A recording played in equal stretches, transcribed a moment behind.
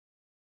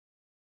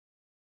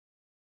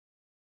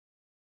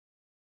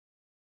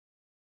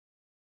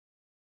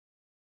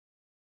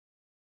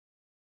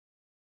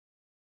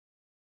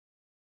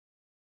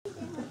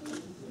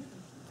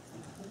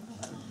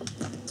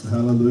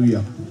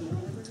Hallelujah.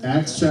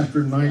 Acts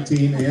chapter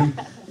 19,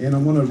 and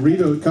I'm going to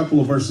read a couple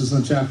of verses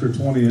in chapter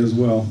 20 as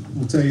well.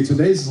 I'll tell you,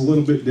 today's is a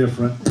little bit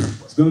different.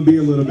 It's going to be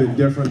a little bit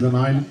different than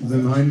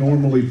I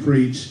normally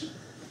preach.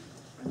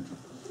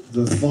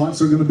 The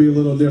thoughts are going to be a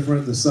little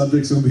different. The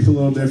subject's going to be a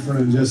little different,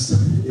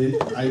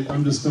 and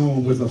I'm just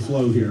going with a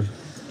flow here.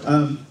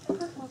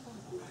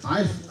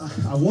 I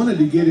wanted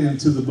to get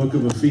into the book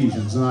of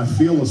Ephesians, and I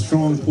feel a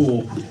strong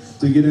pull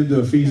to get into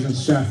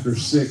Ephesians chapter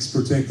 6,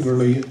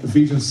 particularly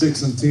Ephesians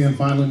 6 and 10.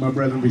 Finally, my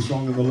brethren, be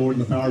strong in the Lord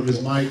and the power of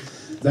His might.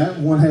 That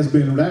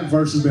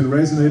verse has been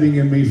resonating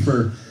in me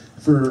for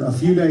a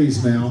few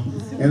days now,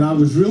 and I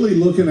was really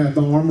looking at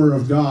the armor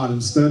of God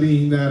and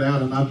studying that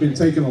out, and I've been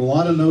taking a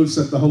lot of notes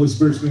that the Holy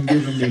Spirit's been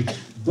giving me,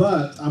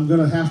 but I'm going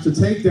to have to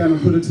take that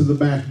and put it to the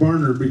back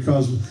burner,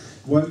 because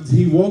what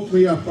He woke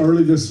me up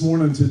early this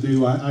morning to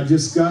do, I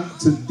just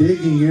got to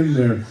digging in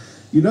there.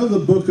 You know, the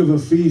book of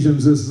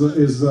Ephesians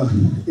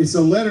it's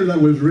a letter that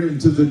was written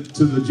to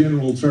the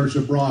general church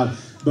abroad,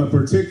 but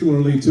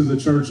particularly to the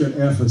church at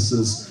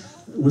Ephesus.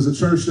 It was a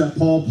church that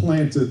Paul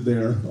planted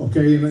there,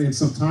 okay, and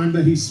some time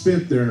that he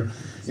spent there.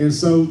 And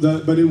so,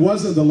 but it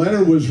wasn't, the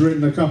letter was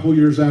written a couple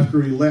years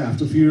after he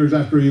left, a few years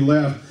after he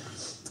left,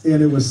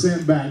 and it was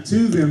sent back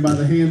to them by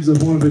the hands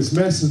of one of his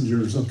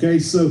messengers, okay?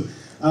 So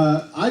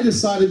I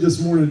decided this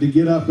morning to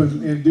get up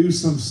and do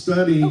some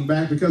studying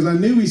back, because I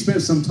knew he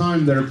spent some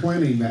time there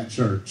planting that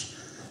church.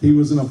 He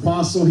was an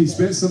apostle. He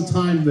spent some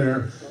time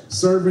there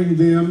serving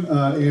them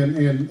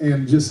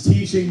and just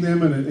teaching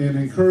them and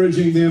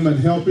encouraging them and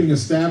helping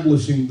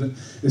establish them.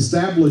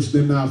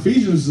 Now,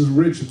 Ephesians is a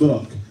rich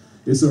book.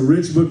 It's a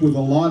rich book with a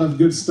lot of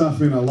good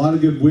stuff in it, a lot of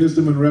good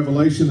wisdom and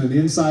revelation and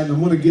insight, and I'm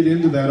going to get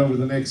into that over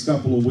the next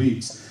couple of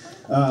weeks.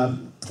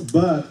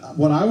 But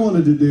what I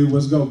wanted to do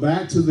was go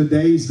back to the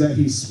days that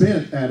he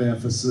spent at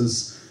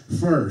Ephesus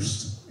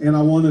first. And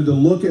I wanted to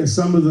look at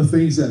some of the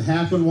things that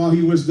happened while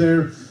he was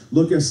there,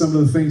 look at some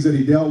of the things that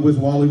he dealt with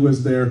while he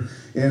was there.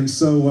 And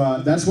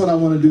so that's what I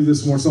want to do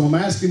this morning. So I'm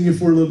asking you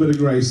for a little bit of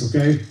grace,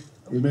 okay?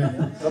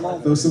 Amen.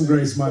 Throw some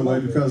grace my way,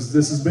 because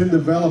this has been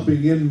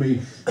developing in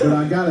me. But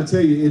I got to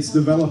tell you, it's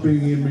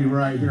developing in me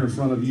right here in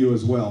front of you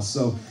as well.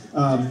 So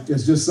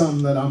it's just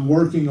something that I'm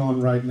working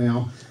on right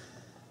now.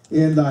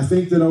 And I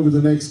think that over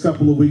the next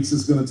couple of weeks,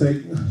 it's going to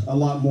take a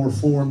lot more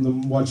form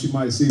than what you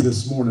might see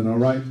this morning, all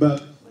right?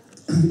 But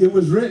it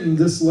was written,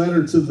 this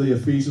letter to the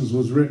Ephesians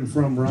was written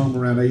from Rome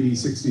around AD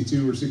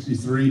 62 or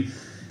 63,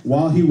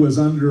 while he was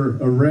under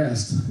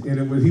arrest.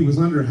 And he was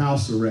under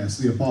house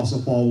arrest, the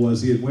Apostle Paul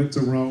was. He had went to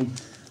Rome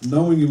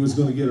knowing he was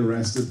going to get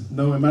arrested.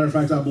 Matter of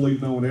fact, I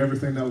believe knowing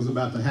everything that was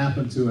about to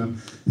happen to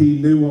him.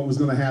 He knew what was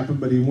going to happen,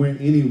 but he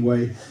went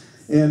anyway.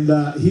 And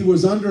he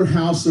was under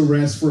house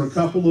arrest for a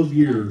couple of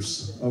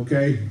years,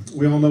 okay?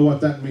 We all know what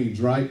that means,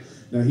 right?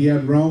 Now, he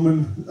had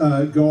Roman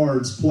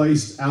guards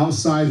placed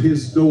outside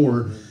his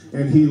door,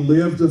 and he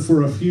lived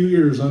for a few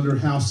years under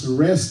house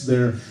arrest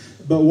there.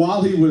 But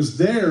while he was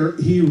there,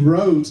 he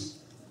wrote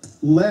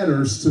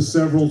letters to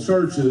several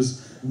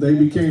churches. They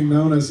became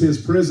known as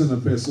his prison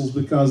epistles,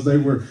 because they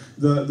were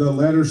the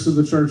letters to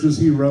the churches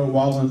he wrote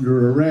while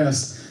under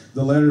arrest.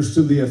 The letters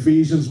to the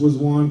Ephesians was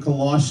one,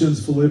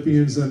 Colossians,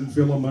 Philippians, and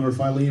Philemon or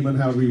Philemon,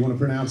 however you want to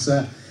pronounce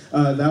that.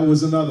 That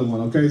was another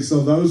one. Okay,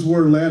 so those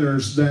were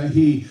letters that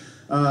he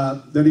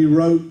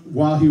wrote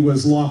while he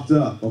was locked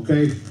up.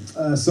 Okay,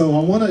 so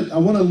I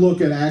want to look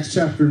at Acts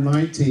chapter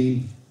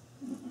 19,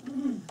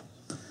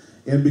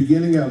 and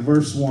beginning at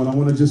verse 1. I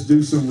want to just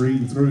do some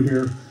reading through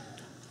here.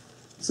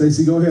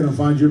 Stacey, go ahead and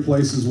find your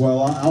place as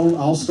well.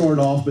 I'll start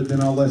off, but then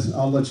I'll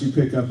let you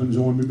pick up and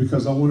join me,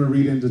 because I want to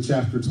read into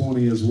chapter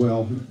 20 as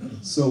well.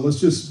 So let's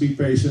just be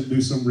patient,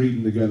 do some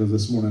reading together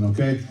this morning,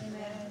 okay?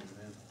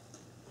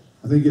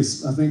 Amen.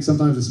 I think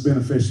sometimes it's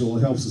beneficial.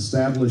 It helps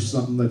establish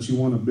something that you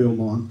want to build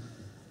on,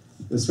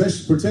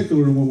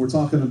 particularly when we're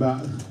talking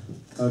about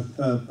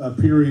a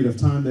period of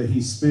time that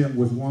he spent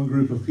with one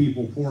group of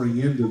people pouring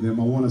into them.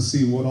 I want to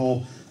see what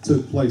all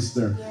took place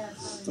there. Yeah.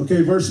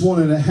 Okay, verse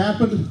 1, and it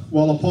happened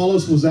while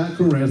Apollos was at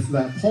Corinth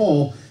that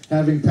Paul,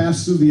 having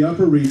passed through the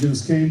upper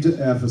regions, came to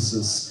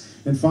Ephesus.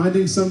 And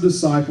finding some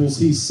disciples,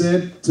 he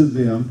said to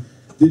them,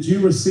 "Did you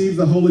receive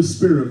the Holy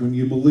Spirit when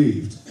you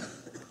believed?"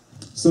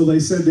 So they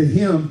said to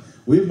him,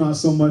 "We have not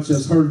so much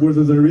as heard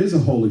whether there is a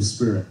Holy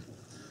Spirit."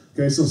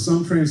 Okay, so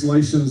some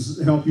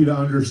translations help you to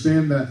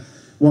understand that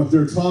what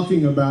they're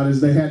talking about is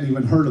they hadn't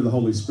even heard of the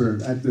Holy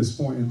Spirit at this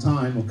point in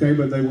time, okay,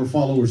 but they were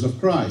followers of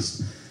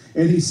Christ.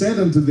 And he said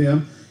unto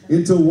them,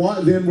 "Into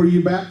what then were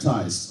you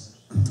baptized?"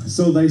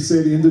 So they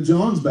said, "Into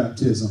John's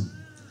baptism."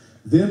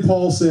 Then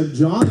Paul said,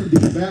 "John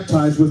indeed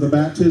baptized with a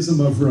baptism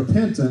of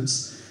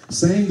repentance,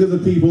 saying to the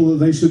people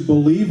that they should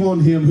believe on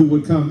him who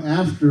would come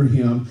after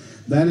him,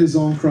 that is,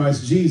 on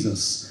Christ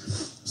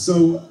Jesus."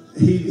 So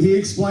he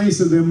explains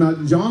to them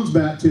that John's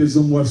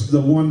baptism was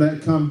the one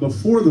that come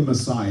before the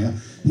Messiah.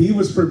 He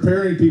was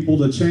preparing people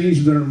to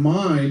change their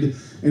mind.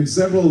 And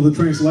several of the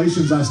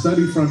translations I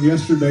studied from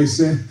yesterday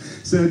said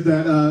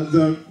that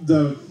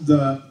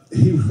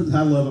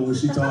I love it when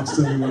she talks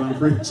to me when I'm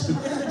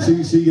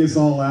preaching. She gets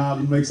all loud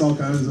and makes all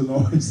kinds of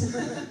noise.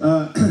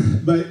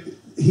 But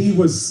he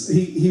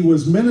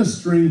was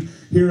ministering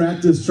here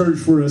at this church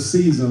for a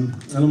season.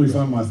 And let me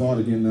find my thought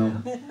again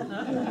now.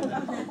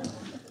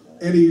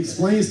 And he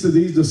explains to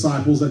these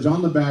disciples that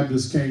John the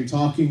Baptist came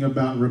talking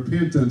about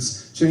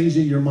repentance,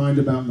 changing your mind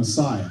about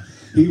Messiah.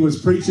 He was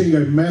preaching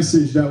a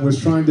message that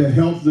was trying to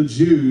help the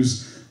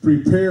Jews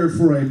prepare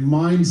for a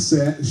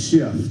mindset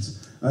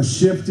shift, a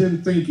shift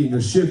in thinking,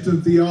 a shift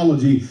in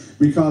theology,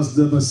 because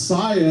the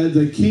Messiah,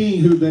 the king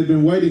who they'd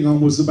been waiting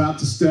on, was about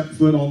to step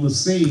foot on the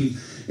scene.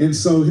 And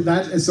so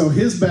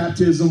his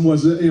baptism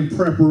was in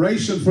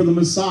preparation for the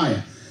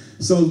Messiah.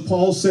 So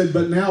Paul said,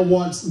 but now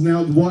what's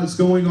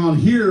going on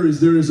here is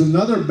there is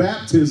another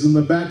baptism,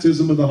 the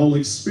baptism of the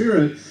Holy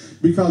Spirit,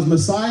 because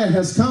Messiah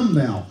has come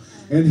now.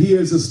 And he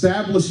has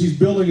established, he's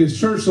building his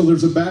church, so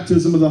there's a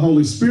baptism of the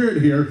Holy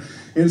Spirit here.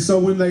 And so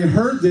when they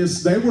heard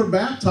this, they were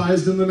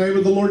baptized in the name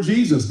of the Lord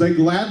Jesus. They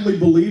gladly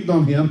believed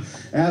on him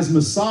as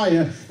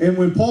Messiah. And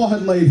when Paul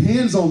had laid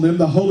hands on them,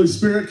 the Holy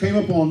Spirit came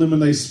upon them,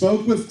 and they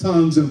spoke with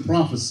tongues and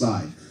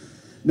prophesied.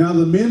 Now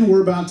the men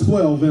were about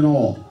 12 in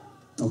all.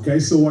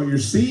 Okay, so what you're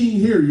seeing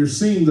here, you're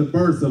seeing the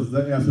birth of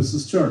the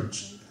Ephesus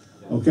church.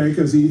 Okay,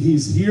 because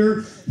he's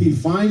here, he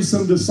finds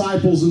some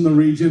disciples in the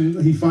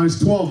region, he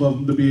finds 12 of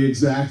them to be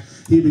exact.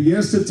 He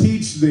begins to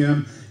teach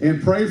them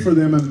and pray for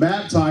them and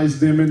baptize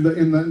them,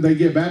 and they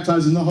get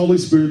baptized in the Holy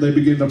Spirit, they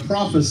begin to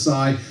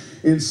prophesy.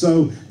 And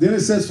so then it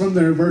says from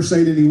there, verse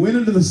 8, and he went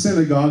into the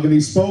synagogue and he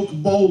spoke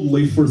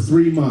boldly for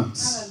 3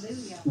 months,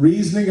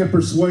 reasoning and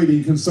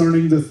persuading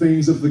concerning the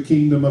things of the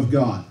kingdom of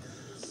God.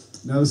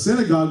 Now the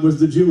synagogue was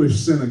the Jewish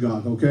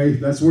synagogue, okay?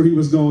 That's where he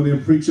was going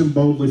in, preaching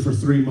boldly for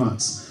 3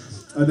 months.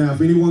 Now,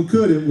 if anyone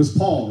could, it was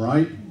Paul,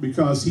 right?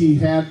 Because he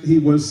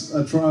was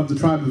the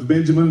tribe of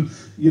Benjamin.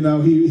 You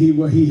know,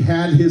 he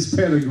had his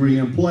pedigree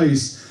in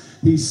place.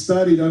 He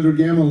studied under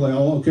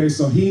Gamaliel. Okay,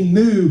 so he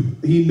knew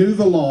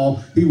the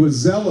law. He was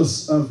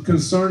zealous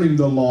concerning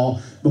the law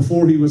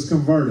before he was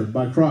converted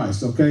by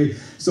Christ. Okay,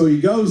 so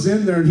he goes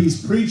in there and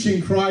he's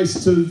preaching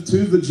Christ to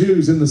the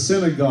Jews in the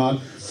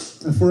synagogue.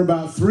 And for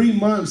about 3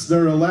 months,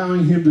 they're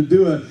allowing him to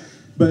do it.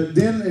 But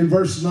then in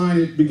verse 9,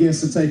 it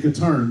begins to take a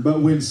turn. But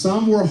when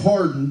some were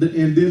hardened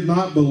and did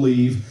not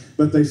believe,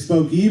 but they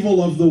spoke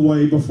evil of the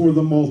way before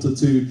the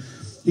multitude,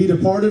 he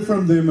departed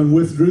from them and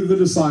withdrew the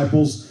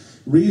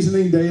disciples,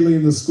 reasoning daily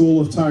in the school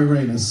of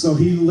Tyrannus. So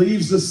he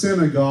leaves the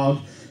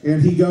synagogue,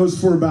 and he goes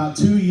for about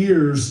 2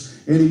 years,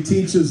 and he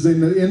teaches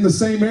in the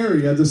same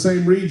area, the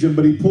same region,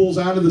 but he pulls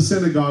out of the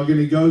synagogue, and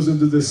he goes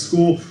into this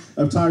school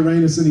of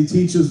Tyrannus, and he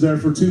teaches there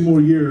for 2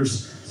 more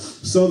years.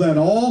 So that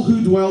all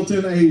who dwelt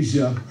in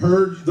Asia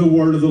heard the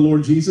word of the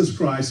Lord Jesus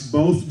Christ,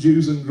 both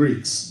Jews and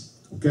Greeks.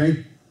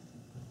 Okay?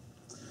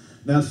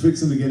 Now it's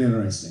fixing to get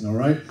interesting, all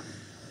right?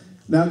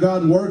 Now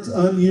God worked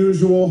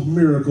unusual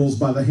miracles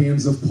by the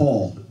hands of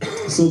Paul,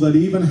 so that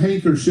even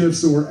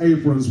handkerchiefs or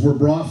aprons were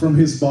brought from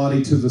his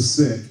body to the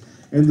sick,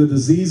 and the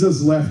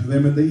diseases left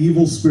them, and the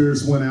evil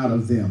spirits went out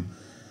of them.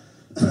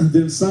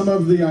 Then some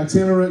of the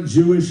itinerant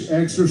Jewish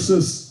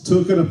exorcists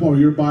took it upon,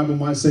 your Bible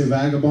might say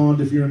vagabond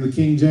if you're in the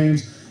King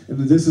James, and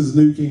this is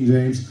New King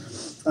James.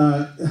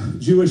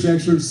 Jewish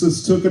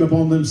exorcists took it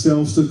upon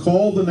themselves to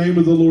call the name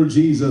of the Lord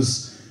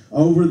Jesus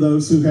over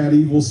those who had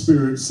evil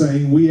spirits,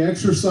 saying, we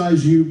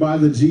exorcise you by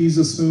the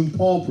Jesus whom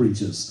Paul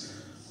preaches.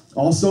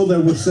 Also there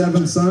were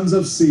 7 sons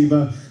of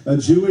Sceva, a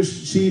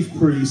Jewish chief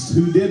priest,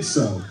 who did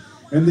so.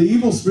 And the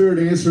evil spirit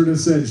answered and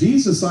said,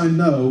 Jesus I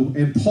know,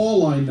 and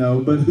Paul I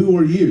know, but who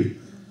are you?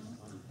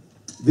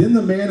 Then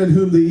the man in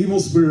whom the evil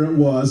spirit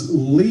was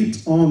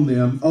leaped on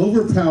them,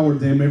 overpowered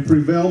them, and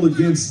prevailed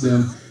against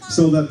them,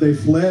 so that they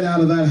fled out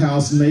of that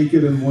house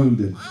naked and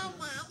wounded.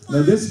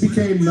 Now this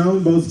became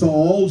known both to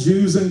all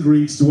Jews and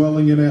Greeks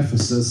dwelling in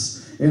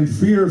Ephesus, and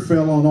fear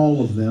fell on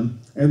all of them,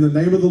 and the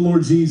name of the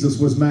Lord Jesus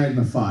was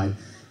magnified.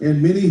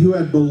 And many who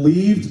had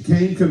believed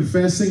came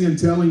confessing and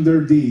telling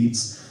their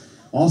deeds.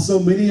 Also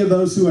many of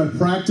those who had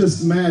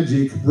practiced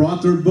magic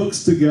brought their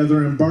books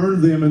together and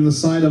burned them in the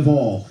sight of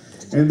all.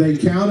 And they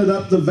counted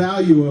up the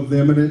value of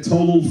them, and it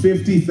totaled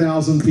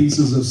 50,000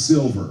 pieces of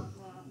silver.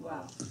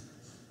 Wow.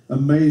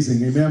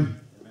 Amazing, amen?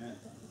 Amen?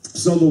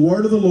 So the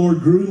word of the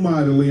Lord grew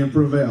mightily and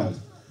prevailed.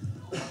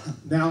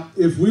 Now,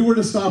 if we were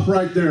to stop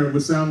right there, it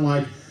would sound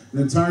like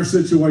the entire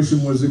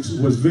situation was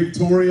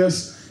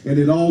victorious, and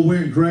it all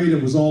went great,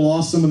 it was all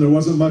awesome, and there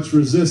wasn't much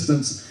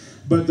resistance.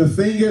 But the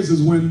thing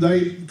is when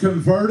they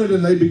converted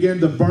and they began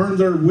to burn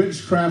their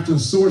witchcraft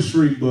and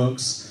sorcery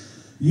books,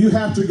 you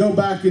have to go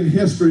back in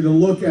history to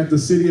look at the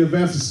city of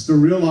Ephesus to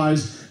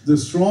realize the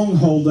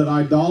stronghold that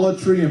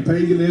idolatry and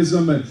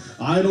paganism and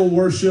idol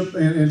worship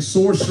and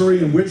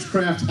sorcery and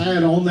witchcraft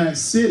had on that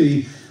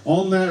city,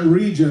 on that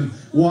region.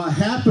 What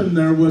happened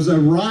there was a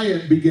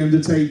riot began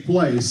to take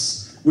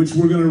place, which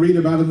we're going to read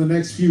about in the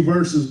next few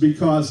verses,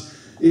 because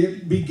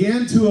it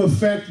began to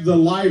affect the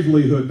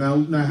livelihood.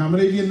 Now, how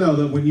many of you know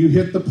that when you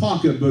hit the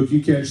pocketbook,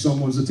 you catch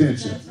someone's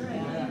attention?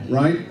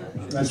 Right?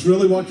 That's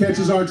really what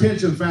catches our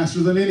attention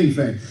faster than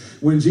anything.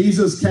 When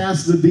Jesus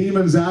cast the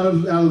demons out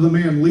of the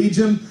man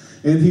Legion,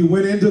 and he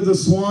went into the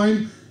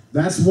swine,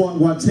 that's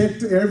what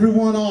ticked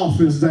everyone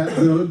off, is that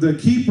the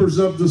keepers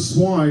of the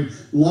swine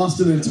lost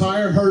an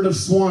entire herd of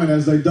swine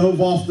as they dove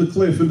off the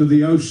cliff into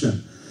the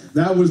ocean.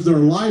 That was their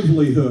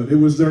livelihood. It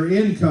was their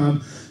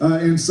income.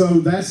 And so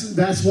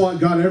that's what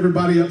got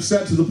everybody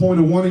upset to the point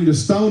of wanting to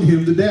stone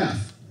him to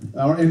death.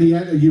 And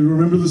you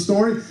remember the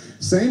story?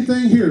 Same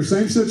thing here,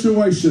 same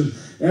situation.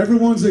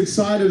 Everyone's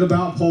excited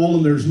about Paul,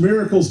 and there's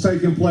miracles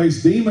taking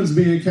place, demons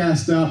being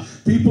cast out,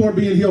 people are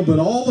being healed, but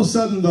all of a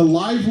sudden the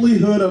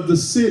livelihood of the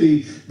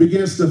city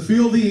begins to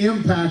feel the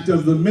impact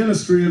of the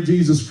ministry of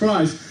Jesus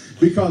Christ,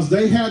 because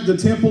they had the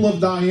temple of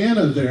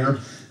Diana there,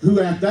 who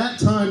at that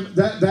time,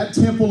 that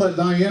temple at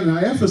Diana, now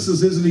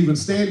Ephesus isn't even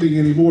standing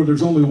anymore,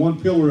 there's only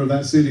one pillar of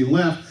that city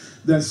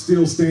left that's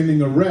still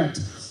standing erect,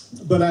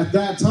 but at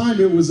that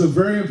time it was a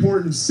very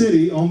important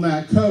city on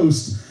that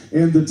coast.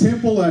 And the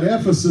temple at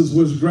Ephesus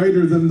was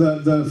greater than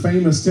the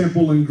famous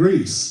temple in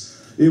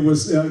Greece. It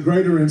was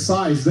greater in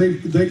size.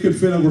 They could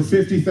fit over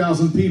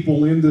 50,000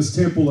 people in this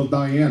temple of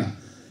Diana.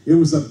 It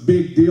was a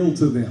big deal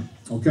to them,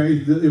 okay?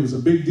 It was a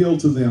big deal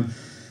to them.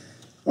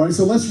 All right,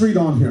 so let's read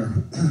on here.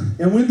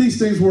 And when these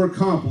things were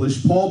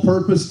accomplished, Paul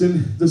purposed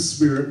in the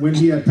Spirit, when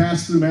he had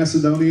passed through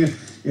Macedonia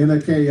and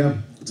Achaia,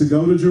 to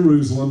go to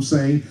Jerusalem,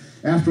 saying,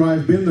 after I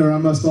have been there, I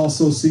must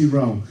also see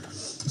Rome.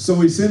 So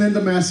he sent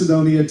into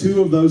Macedonia 2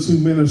 of those who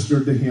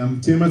ministered to him,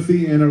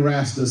 Timothy and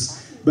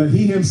Erastus, but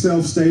he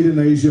himself stayed in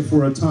Asia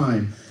for a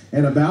time.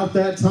 And about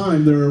that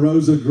time there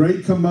arose a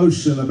great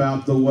commotion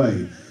about the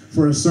way.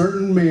 For a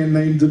certain man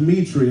named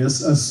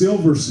Demetrius, a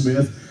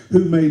silversmith,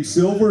 who made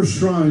silver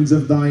shrines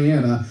of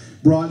Diana,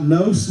 brought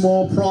no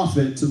small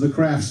profit to the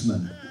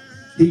craftsmen.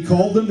 He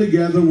called them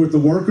together with the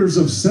workers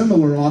of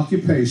similar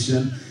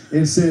occupation,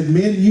 and said,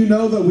 men, you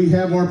know that we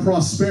have our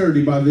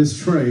prosperity by this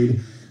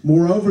trade.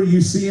 Moreover, you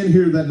see and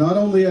hear that not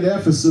only at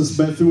Ephesus,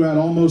 but throughout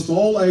almost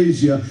all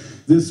Asia,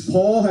 this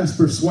Paul has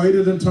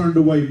persuaded and turned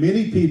away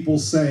many people,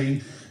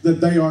 saying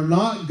that they are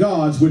not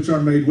gods which are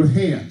made with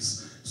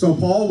hands. So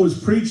Paul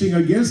was preaching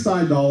against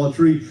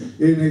idolatry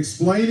and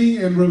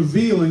explaining and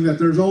revealing that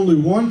there's only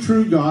one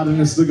true God,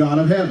 and it's the God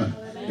of heaven.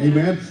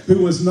 Amen. Who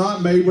was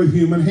not made with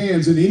human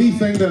hands. And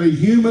anything that a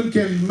human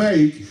can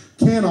make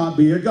cannot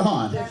be a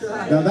God.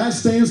 Now that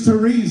stands to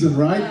reason,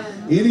 right?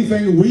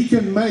 Anything we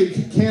can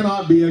make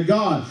cannot be a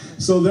God.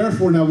 So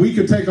therefore, now we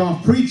could take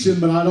off preaching,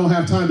 but I don't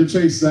have time to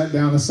chase that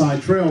down a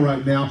side trail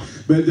right now.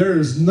 But there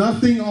is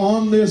nothing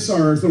on this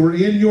earth or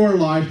in your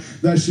life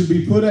that should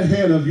be put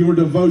ahead of your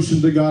devotion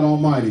to God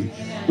Almighty.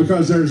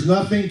 Because there's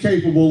nothing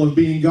capable of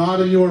being God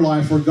in your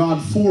life or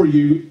God for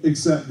you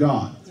except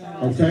God.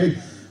 Okay?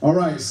 All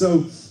right,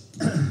 so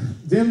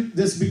then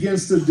this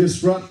begins to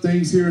disrupt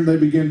things here, and they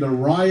begin to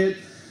riot.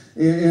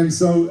 And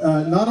so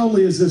not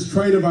only is this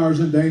trade of ours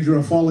in danger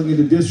of falling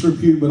into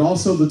disrepute, but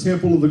also the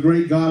temple of the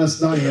great goddess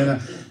Diana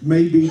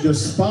may be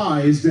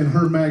despised and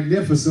her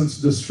magnificence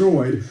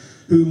destroyed,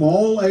 whom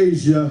all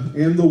Asia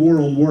and the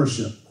world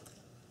worship.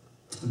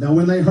 Now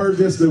when they heard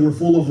this, they were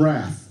full of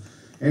wrath,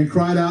 and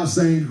cried out,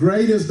 saying,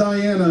 great is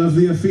Diana of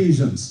the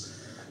Ephesians.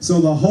 So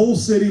the whole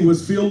city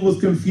was filled with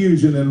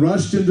confusion, and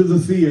rushed into the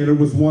theater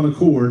with one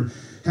accord,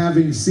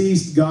 having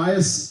seized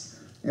Gaius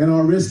and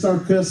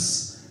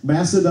Aristarchus,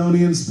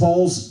 Macedonians,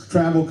 Paul's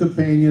travel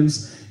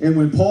companions. And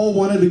when Paul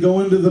wanted to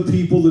go into the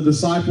people, the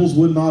disciples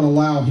would not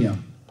allow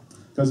him,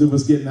 because it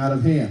was getting out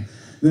of hand.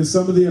 Then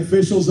some of the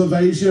officials of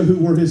Asia,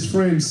 who were his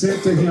friends,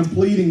 sent to him,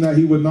 pleading that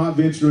he would not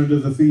venture into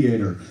the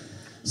theater.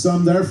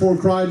 Some therefore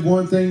cried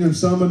one thing, and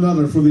some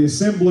another, for the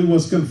assembly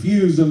was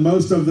confused, and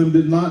most of them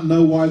did not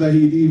know why they had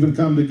even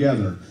come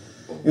together.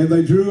 And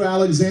they drew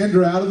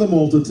Alexander out of the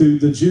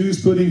multitude, the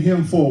Jews putting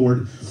him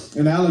forward.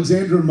 And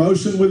Alexander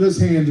motioned with his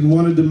hand and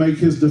wanted to make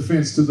his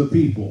defense to the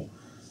people.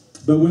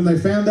 But when they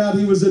found out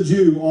he was a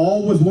Jew,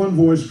 all with one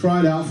voice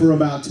cried out for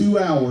about 2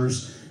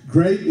 hours,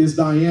 great is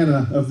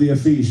Diana of the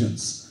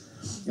Ephesians.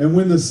 And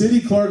when the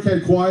city clerk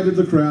had quieted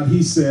the crowd,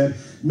 he said,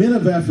 men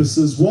of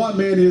Ephesus, what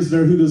man is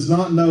there who does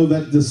not know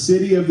that the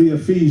city of the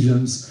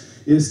Ephesians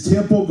is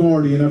temple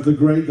guardian of the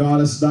great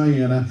goddess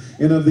Diana,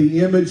 and of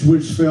the image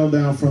which fell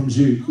down from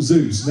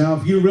Zeus?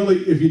 Now, if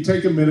you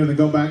take a minute and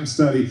go back and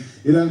study,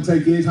 it doesn't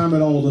take any time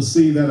at all to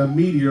see that a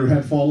meteor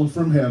had fallen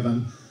from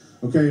heaven.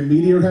 Okay, a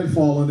meteor had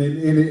fallen,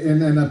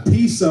 and a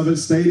piece of it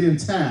stayed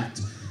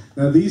intact.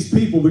 Now, these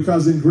people,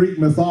 because in Greek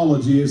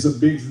mythology is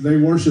they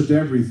worshipped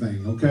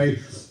everything. Okay,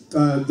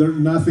 they're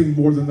nothing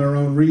more than their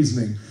own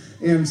reasoning.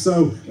 And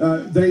so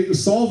they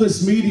saw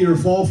this meteor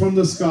fall from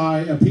the sky.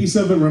 A piece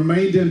of it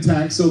remained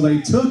intact, so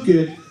they took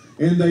it,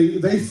 and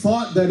they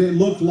thought that it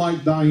looked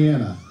like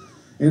Diana.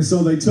 And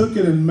so they took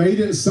it and made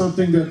it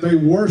something that they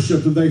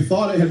worshipped, and they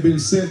thought it had been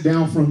sent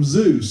down from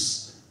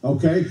Zeus.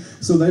 Okay?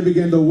 So they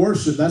began to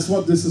worship. That's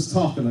what this is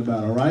talking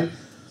about, all right?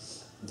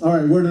 All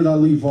right, where did I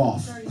leave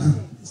off?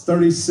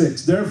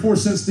 36. Therefore,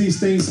 since these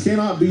things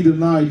cannot be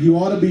denied, you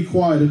ought to be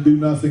quiet and do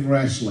nothing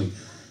rashly.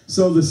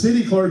 So the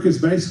city clerk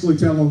is basically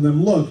telling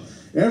them, look,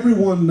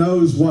 everyone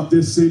knows what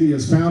this city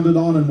is founded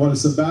on and what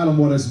it's about and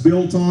what it's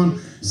built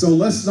on. So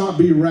let's not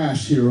be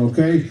rash here,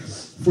 okay?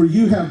 For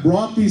you have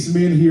brought these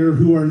men here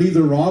who are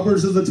neither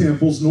robbers of the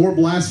temples nor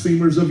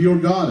blasphemers of your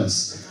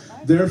goddess.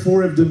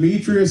 Therefore, if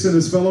Demetrius and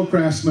his fellow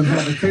craftsmen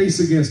have a case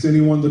against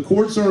anyone, the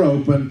courts are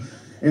open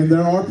and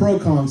there are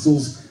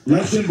proconsuls.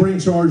 Let them bring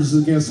charges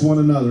against one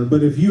another.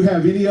 But if you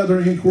have any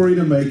other inquiry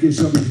to make, it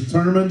shall be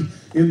determined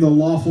in the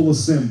lawful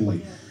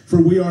assembly.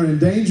 For we are in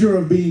danger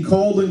of being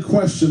called in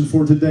question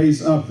for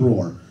today's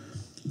uproar,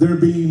 there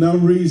being no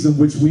reason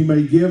which we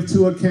may give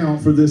to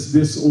account for this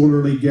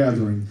disorderly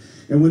gathering.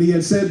 And when he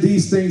had said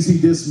these things, he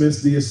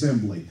dismissed the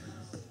assembly.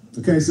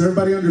 Okay, so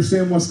everybody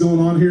understand what's going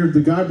on here? The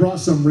guy brought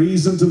some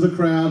reason to the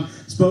crowd,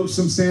 spoke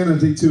some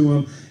sanity to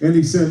them, and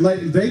he said,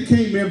 they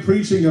came in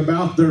preaching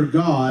about their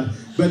God,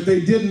 but they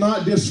did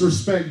not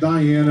disrespect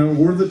Diana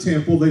or the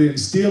temple. They didn't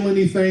steal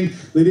anything.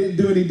 They didn't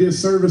do any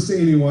disservice to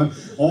anyone.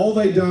 All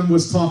they done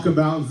was talk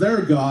about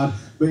their God,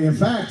 but in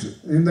fact,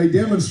 and they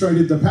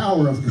demonstrated the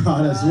power of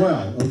God as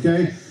well,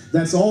 okay?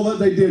 That's all that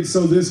they did.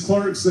 So this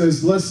clerk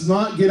says, let's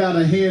not get out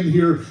of hand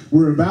here.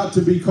 We're about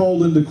to be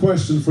called into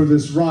question for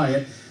this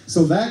riot.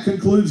 So that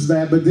concludes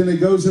that, but then it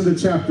goes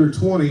into chapter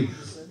 20.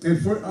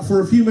 And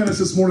for a few minutes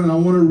this morning, I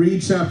want to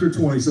read chapter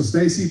 20. So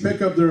Stacy,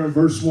 pick up there at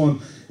verse 1,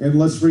 and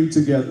let's read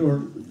together,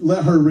 or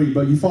let her read,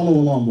 but you follow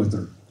along with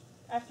her.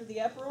 After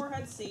the uproar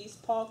had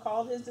ceased, Paul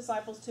called his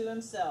disciples to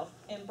himself,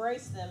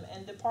 embraced them,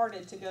 and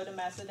departed to go to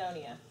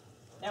Macedonia.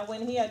 Now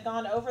when he had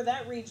gone over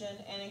that region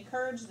and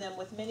encouraged them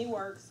with many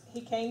works,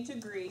 he came to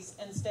Greece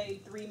and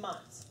stayed 3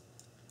 months.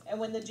 And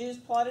when the Jews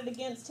plotted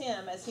against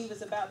him as he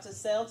was about to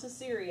sail to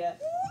Syria,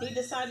 he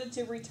decided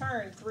to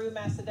return through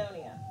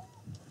Macedonia.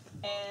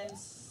 And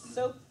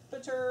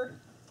Sopater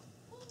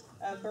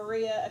of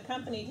Berea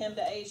accompanied him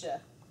to Asia.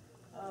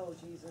 Oh,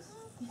 Jesus.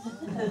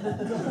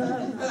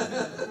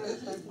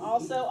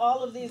 Also,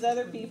 all of these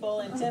other people,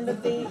 and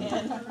Timothy,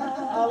 and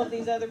all of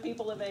these other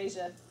people of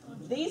Asia.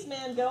 These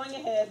men going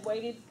ahead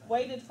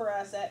waited for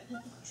us at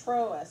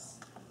Troas.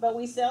 But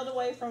we sailed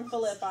away from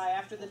Philippi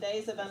after the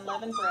days of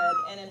unleavened bread,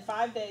 and in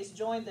 5 days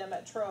joined them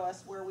at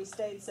Troas, where we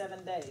stayed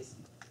 7 days.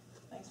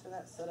 Thanks for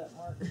that setup,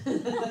 Mark.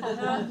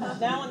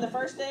 Now on the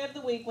first day of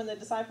the week, when the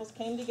disciples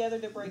came together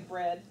to break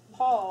bread,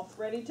 Paul,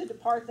 ready to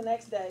depart the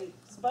next day,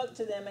 spoke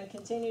to them and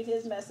continued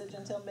his message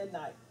until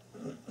midnight.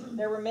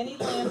 There were many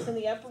lamps in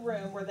the upper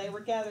room where they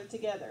were gathered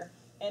together,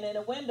 and in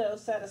a window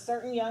sat a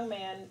certain young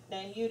man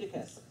named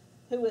Eutychus,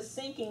 who was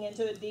sinking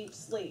into a deep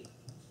sleep.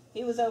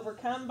 He was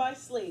overcome by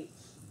sleep,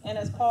 and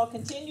as Paul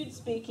continued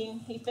speaking,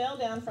 he fell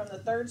down from the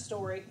 3rd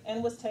story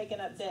and was taken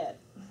up dead.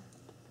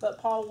 But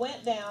Paul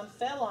went down,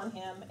 fell on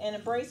him, and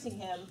embracing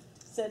him,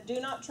 said, "Do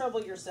not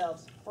trouble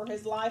yourselves, for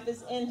his life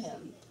is in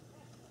him."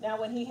 Now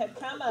when he had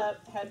come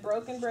up, had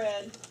broken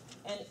bread,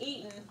 and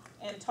eaten,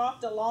 and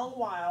talked a long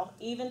while,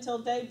 even till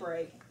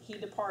daybreak, he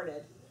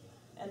departed.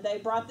 And they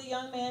brought the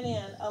young man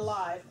in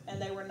alive,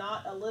 and they were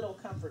not a little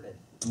comforted.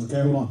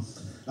 Okay, hold on.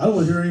 I don't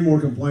want to hear any more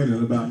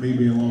complaining about me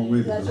being along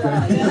with you, okay?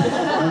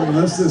 I mean,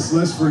 let's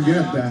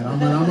forget that. I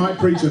mean, I might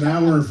preach an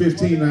hour and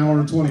 15, an hour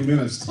and 20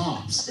 minutes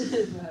tops.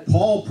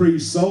 Paul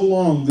preached so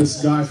long,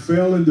 this guy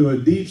fell into a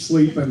deep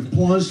sleep and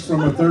plunged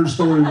from a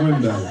 3rd-story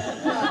window.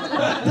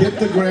 Hit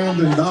the ground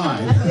and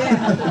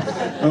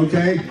died.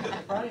 Okay?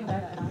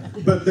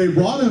 But they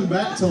brought him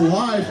back to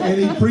life, and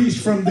he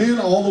preached from then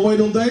all the way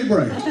till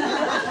daybreak.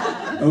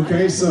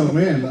 Okay, so,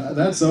 man,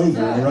 that's over,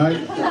 all right?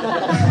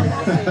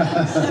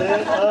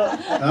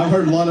 I've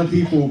heard a lot of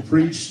people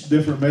preach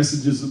different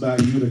messages about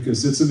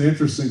Eutychus. It's an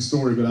interesting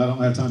story, but I don't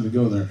have time to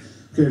go there.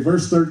 Okay,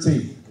 verse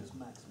 13.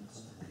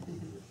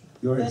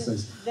 Go ahead,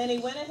 Stacey. Then he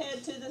went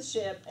ahead to the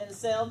ship and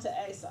sailed to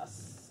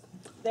Assos,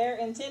 there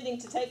intending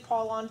to take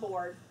Paul on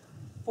board,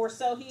 for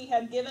so he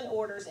had given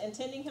orders,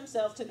 intending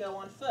himself to go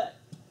on foot.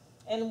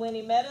 And when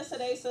he met us at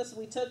Assos,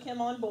 we took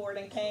him on board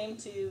and came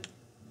to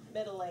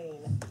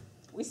Mytilene.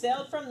 We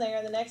sailed from there,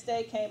 and the next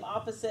day came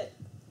opposite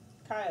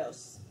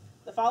Chios.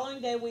 The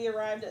following day we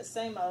arrived at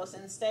Samos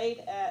and stayed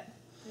at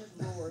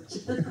Lord.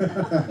 The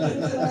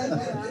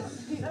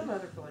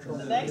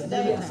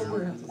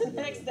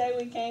next day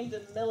we came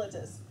to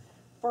Miletus.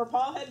 For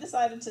Paul had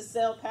decided to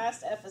sail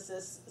past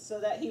Ephesus so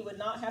that he would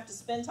not have to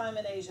spend time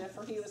in Asia,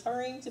 for he was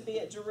hurrying to be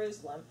at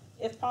Jerusalem,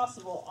 if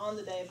possible, on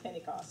the day of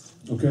Pentecost.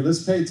 Okay,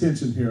 let's pay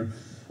attention here.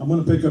 I'm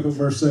going to pick up at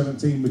verse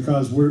 17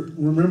 because we're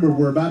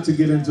about to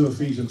get into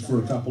Ephesians for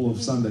a couple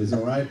of Sundays,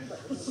 all right?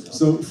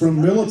 So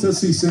from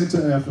Miletus he sent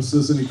to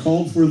Ephesus, and he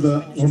called for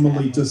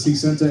Miletus, he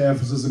sent to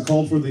Ephesus and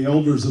called for the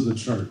elders of the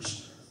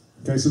church.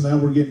 Okay, so now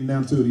we're getting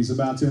down to it. He's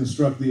about to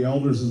instruct the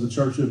elders of the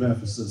church of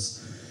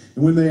Ephesus.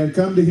 And when they had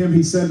come to him,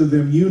 he said to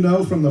them, "You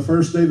know from the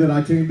first day that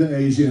I came to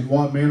Asia in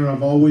what manner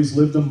I've always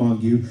lived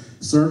among you,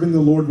 serving the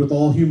Lord with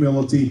all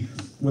humility,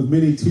 with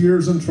many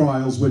tears and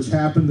trials, which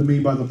happened to me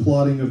by the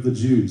plotting of the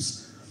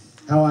Jews.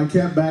 How I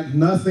kept back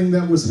nothing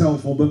that was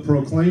helpful, but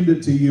proclaimed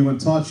it to you and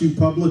taught you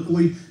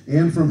publicly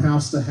and from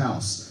house to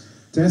house.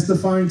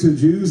 testifying to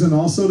Jews and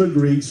also to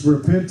Greeks,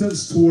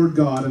 repentance toward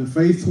God and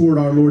faith toward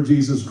our Lord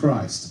Jesus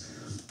Christ.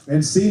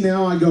 And see,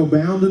 now I go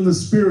bound in the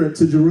Spirit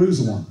to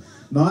Jerusalem,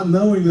 not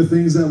knowing the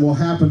things that will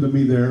happen to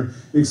me there,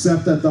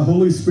 except that the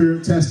Holy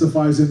Spirit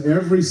testifies in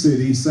every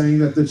city, saying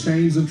that the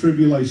chains and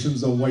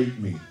tribulations await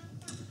me.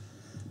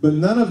 But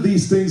none of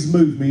these things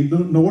move me,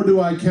 nor do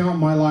I count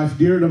my life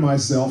dear to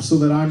myself, so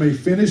that I may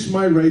finish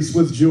my race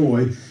with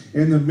joy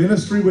in the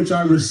ministry which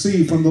I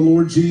received from the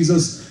Lord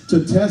Jesus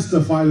to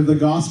testify to the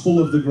gospel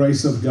of the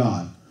grace of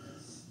God.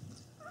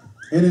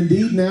 And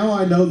indeed now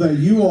I know that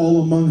you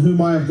all among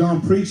whom I have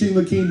gone preaching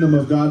the kingdom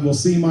of God will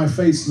see my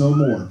face no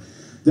more.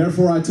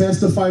 Therefore I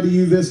testify to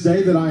you this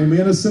day that I am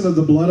innocent of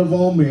the blood of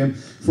all men,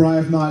 for I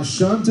have not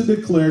shunned to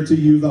declare to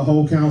you the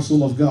whole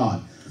counsel of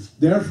God.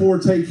 Therefore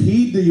take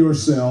heed to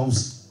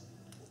yourselves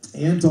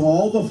and to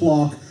all the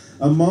flock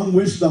among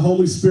which the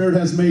Holy Spirit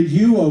has made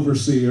you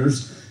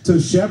overseers, to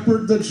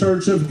shepherd the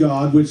church of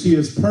God, which he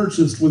has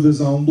purchased with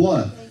his own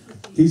blood.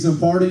 He's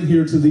imparting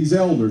here to these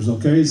elders,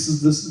 okay? This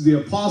is the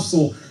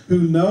apostle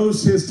who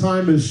knows his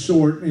time is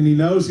short, and he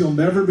knows he'll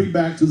never be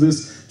back to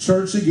this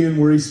church again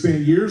where he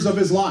spent years of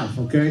his life,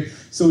 okay?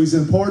 So he's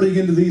imparting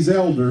into these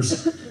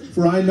elders,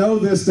 for I know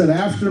this, that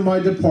after my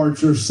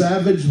departure,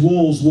 savage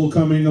wolves will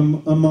come in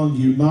among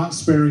you, not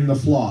sparing the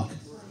flock.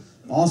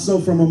 Also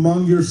from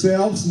among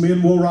yourselves,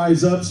 men will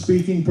rise up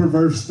speaking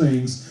perverse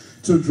things,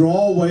 to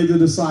draw away the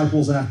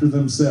disciples after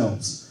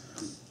themselves.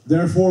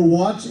 Therefore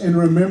watch and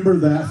remember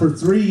that for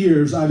 3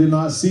 years I did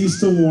not cease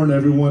to warn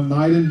everyone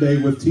night and day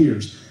with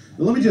tears.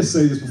 Now, let me just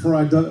say this before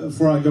I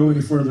go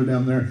any further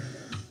down there.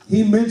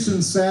 He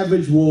mentions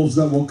savage wolves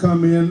that will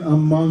come in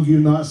among you,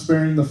 not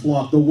sparing the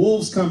flock. The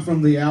wolves come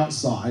from the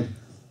outside,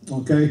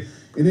 okay?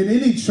 And in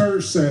any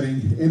church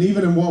setting, and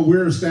even in what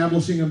we're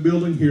establishing and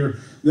building here,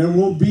 there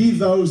will be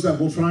those that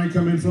will try and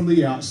come in from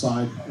the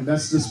outside, and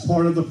that's just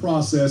part of the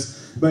process.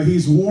 But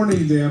he's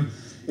warning them,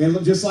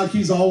 and just like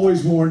he's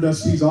always warned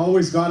us, he's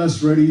always got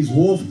us ready. He's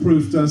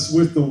wolf-proofed us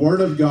with the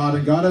Word of God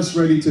and got us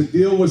ready to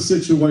deal with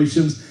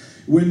situations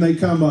when they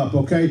come up,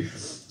 okay?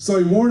 So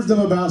he warns them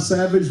about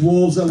savage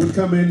wolves that would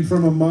come in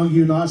from among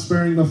you, not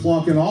sparing the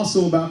flock, and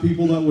also about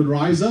people that would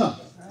rise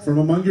up from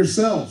among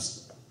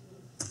yourselves,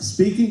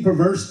 speaking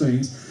perverse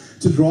things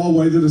to draw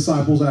away the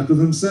disciples after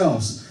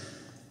themselves.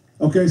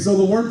 Okay, so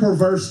the word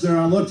perverse there,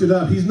 I looked it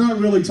up. He's not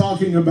really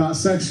talking about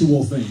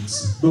sexual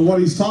things, but what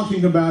he's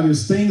talking about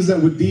is things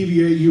that would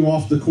deviate you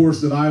off the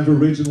course that I've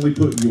originally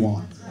put you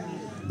on.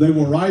 They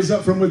will rise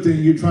up from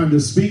within you, trying to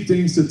speak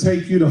things to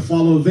take you to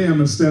follow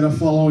them instead of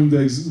following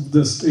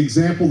this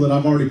example that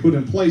I've already put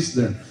in place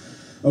there.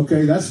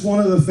 Okay, that's one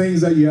of the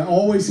things that you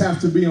always have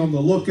to be on the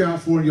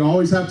lookout for, and you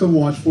always have to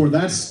watch for.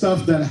 That's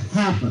stuff that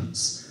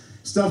happens.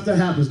 Stuff that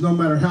happens no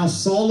matter how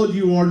solid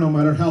you are, no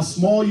matter how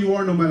small you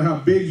are, no matter how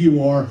big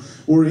you are,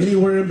 or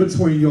anywhere in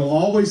between. You'll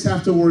always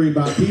have to worry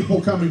about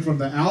people coming from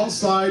the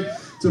outside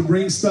to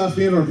bring stuff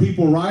in, or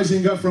people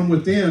rising up from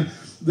within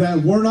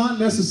that were not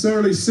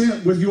necessarily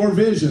sent with your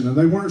vision, and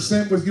they weren't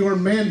sent with your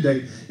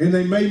mandate. And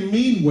they may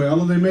mean well,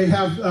 and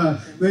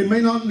they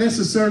may not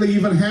necessarily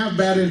even have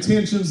bad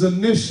intentions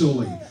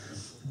initially.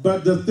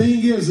 But the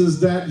thing is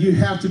that you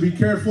have to be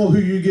careful who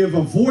you give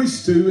a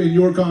voice to in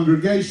your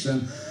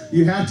congregation.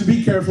 You have to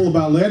be careful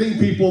about letting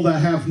people that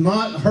have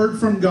not heard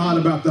from God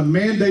about the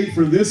mandate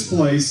for this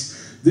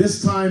place,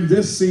 this time,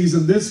 this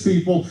season, this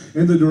people,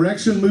 and the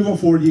direction moving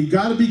forward. You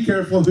got to be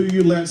careful who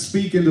you let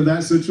speak into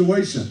that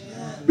situation,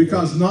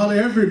 because not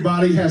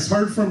everybody has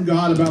heard from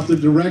God about the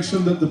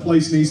direction that the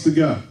place needs to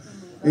go.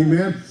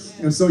 Amen.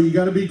 And so you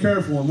got to be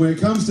careful. And when it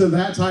comes to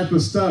that type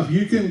of stuff,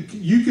 you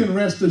can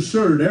rest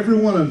assured, every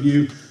one of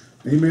you,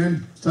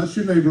 amen, touch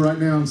your neighbor right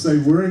now and say,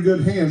 we're in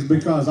good hands,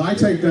 because I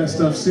take that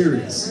stuff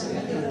serious.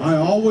 I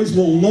always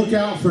will look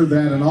out for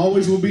that, and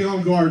always will be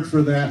on guard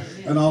for that,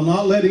 and I'll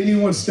not let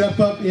anyone step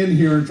up in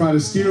here and try to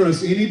steer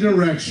us any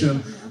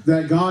direction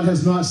that God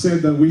has not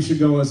said that we should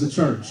go as a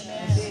church.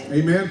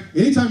 Amen.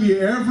 Anytime you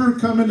ever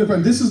come into,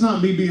 this is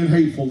not me being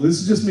hateful,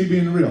 this is just me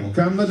being real.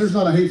 Okay? There's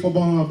not a hateful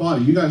bone in my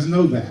body. You guys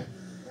know that.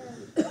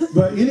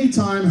 But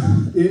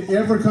anytime it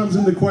ever comes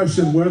into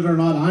question whether or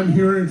not I'm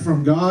hearing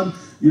from God,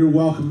 you're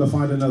welcome to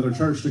find another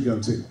church to go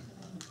to.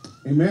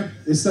 Amen?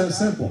 It's that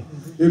simple.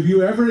 If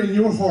you ever in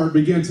your heart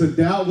begin to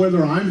doubt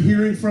whether I'm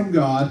hearing from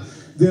God,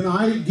 then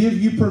I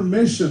give you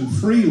permission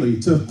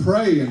freely to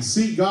pray and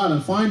seek God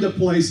and find a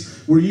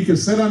place where you can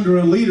sit under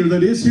a leader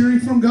that is hearing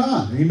from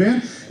God.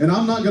 Amen? And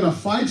I'm not going to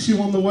fight you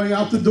on the way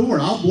out the door.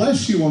 I'll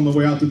bless you on the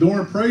way out the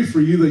door and pray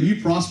for you that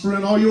you prosper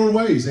in all your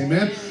ways.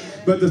 Amen?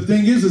 But the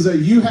thing is that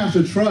you have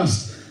to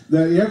trust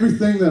that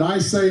everything that I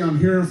say, I'm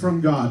hearing from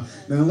God.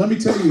 Now, let me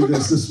tell you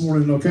this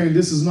morning, okay? And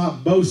this is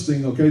not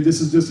boasting, okay? This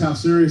is just how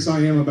serious I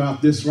am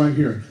about this right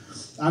here.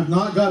 I've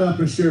not got up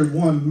and shared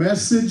one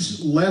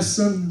message,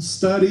 lesson,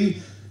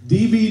 study,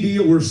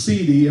 DVD, or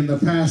CD in the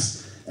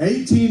past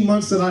 18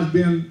 months that I've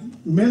been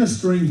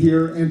ministering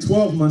here and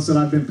 12 months that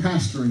I've been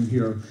pastoring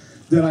here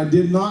that I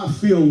did not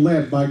feel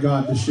led by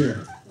God to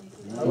share.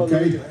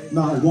 Okay?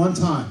 Not one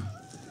time.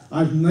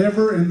 I've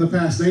never in the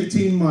past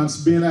 18 months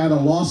been at a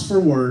loss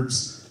for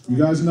words. You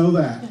guys know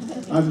that.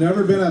 I've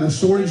never been at a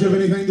shortage of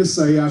anything to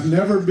say. I've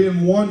never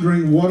been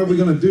wondering, what are we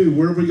going to do?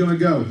 Where are we going to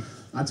go?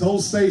 I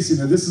told Stacy,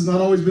 now this has not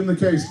always been the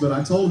case, but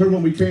I told her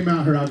when we came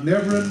out here, I've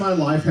never in my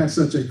life had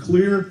such a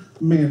clear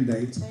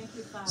mandate,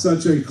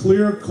 such a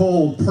clear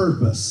called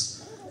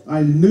purpose.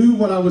 I knew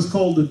what I was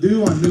called to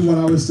do. I knew what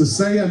I was to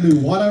say. I knew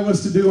what I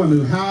was to do. I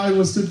knew how I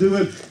was to do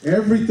it.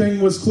 Everything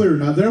was clear.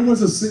 Now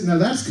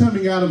that's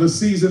coming out of a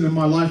season in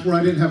my life where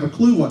I didn't have a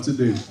clue what to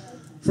do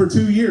for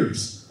 2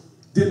 years.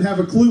 Didn't have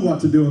a clue what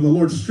to do. And the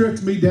Lord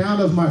stripped me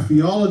down of my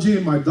theology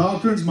and my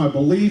doctrines, my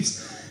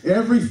beliefs.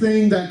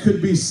 Everything that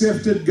could be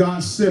sifted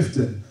got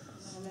sifted.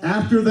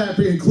 After that,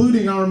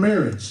 including our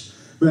marriage.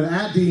 But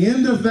at the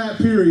end of that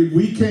period,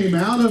 we came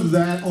out of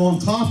that on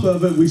top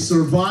of it. We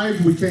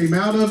survived. We came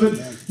out of it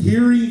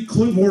hearing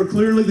more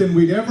clearly than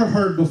we'd ever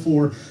heard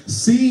before,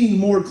 seeing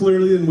more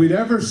clearly than we'd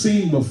ever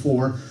seen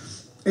before.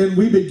 And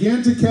we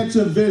began to catch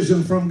a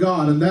vision from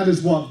God, and that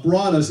is what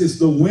brought us. It's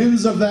the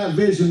winds of that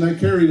vision that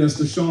carried us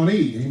to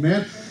Shawnee.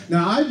 Amen?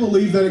 Now, I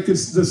believe that the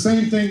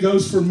same thing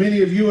goes for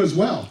many of you as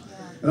well.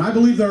 And I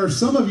believe there are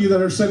some of you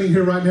that are sitting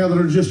here right now that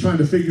are just trying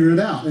to figure it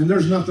out, and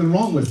there's nothing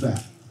wrong with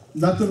that.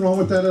 Nothing wrong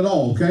with that at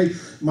all, okay?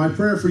 My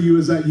prayer for you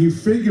is that you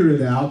figure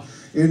it out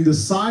and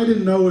decide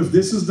and know if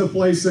this is the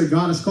place that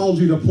God has called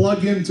you to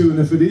plug into, and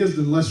if it is,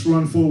 then let's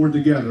run forward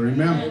together.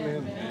 Amen?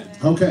 Amen.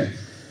 Okay.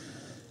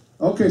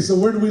 Okay, so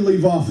where do we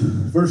leave off?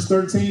 Verse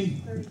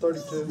 13?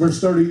 32.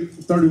 Verse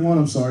 31,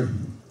 I'm sorry.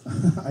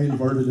 I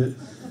inverted it.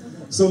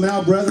 So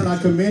now, brethren, I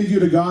commend you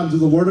to God and to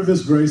the word of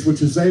his grace,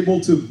 which is able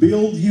to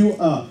build you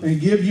up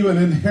and give you an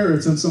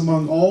inheritance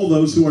among all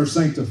those who are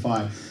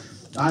sanctified.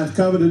 I have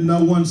coveted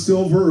no one's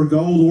silver or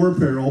gold or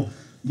apparel.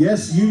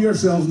 Yes, you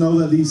yourselves know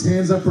that these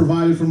hands have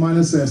provided for my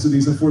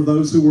necessities and for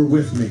those who were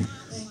with me.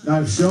 I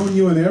have shown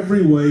you in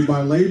every way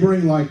by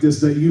laboring like this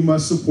that you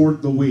must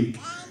support the weak.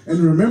 And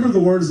remember the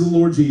words of the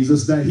Lord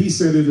Jesus, that he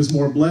said it is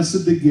more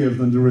blessed to give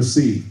than to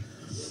receive.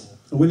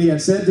 When he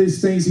had said these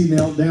things, he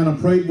knelt down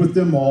and prayed with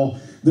them all.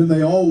 Then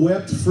they all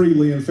wept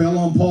freely and fell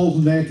on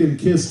Paul's neck and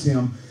kissed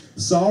him,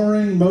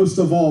 sorrowing most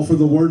of all for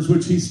the words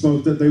which he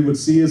spoke, that they would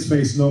see his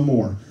face no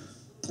more.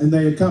 And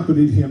they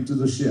accompanied him to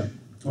the ship.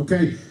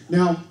 Okay,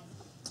 now,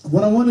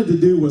 what I wanted to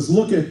do was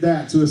look at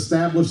that to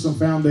establish some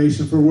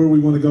foundation for where we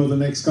want to go the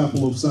next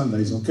couple of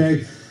Sundays,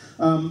 okay?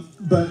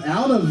 But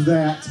out of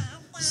that,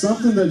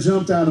 something that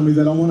jumped out at me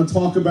that I want to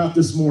talk about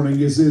this morning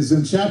is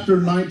in chapter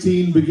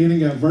 19,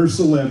 beginning at verse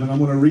 11. I'm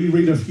going to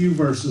reread a few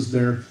verses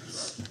there.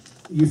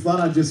 You thought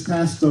I just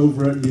passed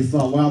over it, and you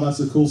thought, wow, that's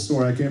a cool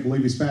story. I can't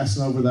believe he's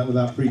passing over that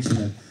without preaching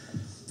it.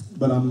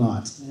 But I'm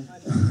not.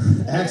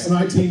 Acts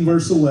 19,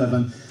 verse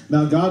 11.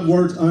 Now God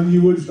worked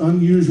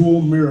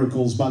unusual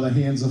miracles by the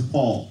hands of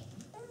Paul,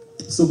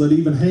 so that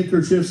even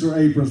handkerchiefs or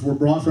aprons were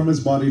brought from his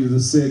body to the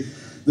sick.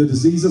 The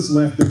diseases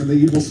left them, and the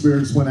evil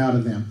spirits went out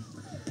of them.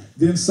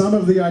 Then some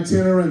of the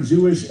itinerant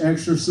Jewish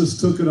exorcists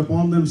took it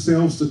upon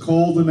themselves to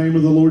call the name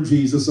of the Lord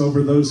Jesus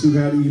over those who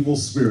had evil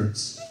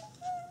spirits,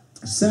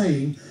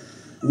 saying,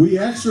 we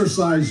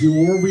exorcise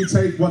you, or we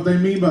take, what they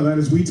mean by that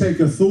is we take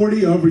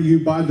authority over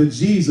you by the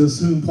Jesus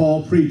whom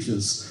Paul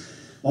preaches.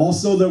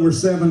 Also there were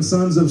 7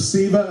 sons of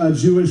Sceva, a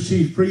Jewish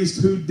chief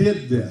priest, who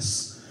did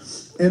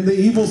this. And the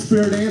evil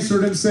spirit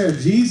answered and said,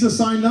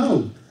 Jesus I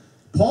know,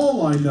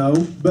 Paul I know,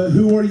 but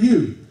who are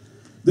you?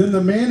 Then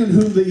the man in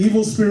whom the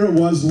evil spirit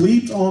was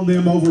leaped on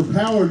them,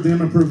 overpowered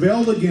them, and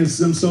prevailed against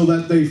them, so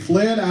that they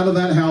fled out of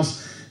that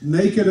house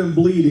naked and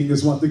bleeding,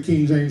 is what the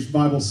King James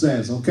Bible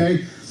says,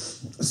 okay?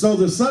 So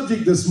the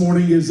subject this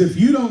morning is, if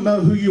you don't know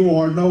who you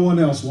are, no one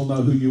else will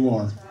know who you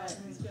are.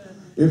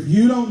 If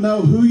you don't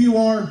know who you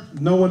are,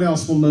 no one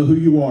else will know who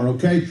you are,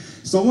 okay?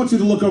 So I want you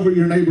to look over at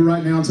your neighbor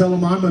right now and tell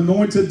him, I'm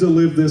anointed to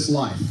live this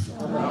life.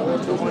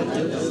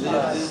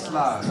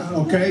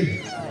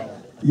 Okay?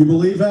 You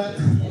believe that?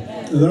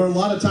 There are a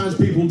lot of times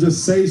people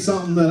just say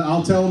something that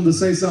I'll tell them to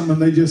say something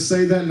and they just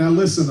say that. Now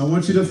listen, I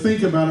want you to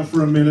think about it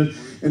for a minute.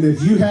 And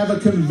if you have a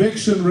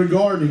conviction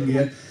regarding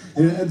it,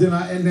 and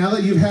now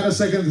that you've had a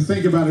second to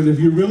think about it, if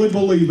you really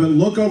believe it,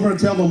 look over and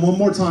tell them one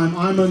more time,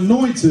 I'm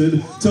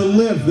anointed to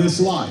live this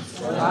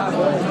life.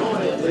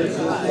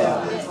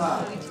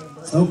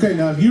 Okay,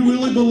 now if you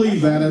really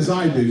believe that, as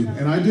I do,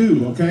 and I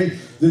do, okay,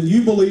 then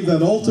you believe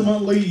that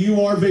ultimately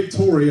you are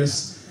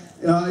victorious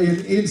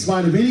in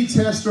spite of any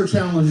test or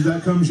challenge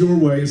that comes your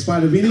way, in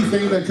spite of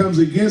anything that comes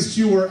against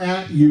you or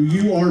at you,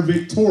 you are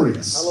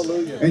victorious.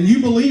 Hallelujah. And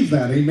you believe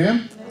that,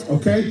 amen?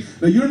 Okay?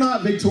 Now, you're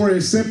not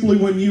victorious simply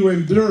when you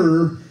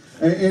endure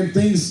and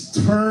things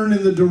turn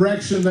in the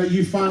direction that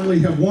you finally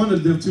have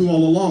wanted them to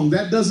all along.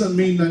 That doesn't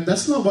mean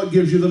that's not what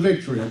gives you the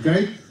victory,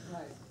 okay?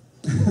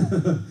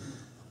 Right.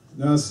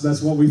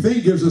 That's what we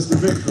think gives us the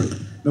victory.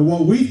 Now,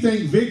 what we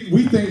think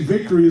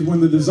victory is when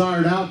the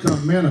desired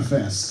outcome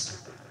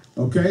manifests,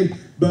 okay?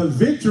 But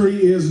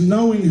victory is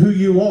knowing who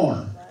you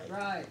are,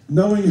 right.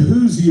 Knowing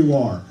whose you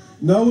are,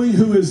 knowing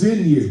who is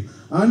in you.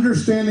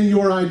 Understanding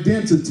your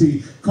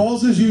identity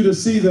causes you to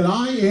see that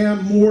I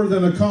am more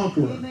than a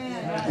conqueror.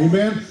 Amen.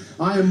 Amen.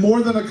 I am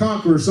more than a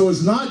conqueror. So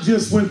it's not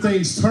just when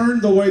things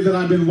turn the way that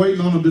I've been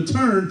waiting on them to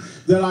turn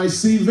that I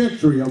see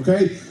victory,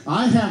 okay?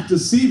 I have to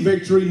see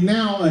victory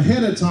now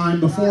ahead of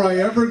time before I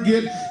ever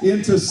get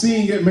into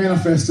seeing it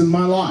manifest in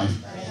my life.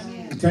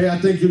 Okay, I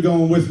think you're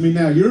going with me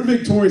now. You're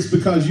victorious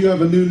because you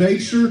have a new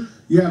nature,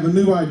 you have a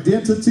new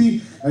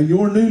identity, and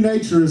your new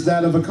nature is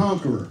that of a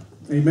conqueror.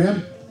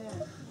 Amen?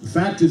 In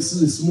fact,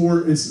 it's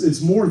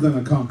more than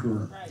a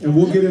conqueror. And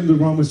we'll get into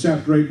Romans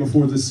chapter 8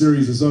 before this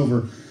series is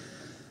over.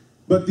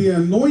 But the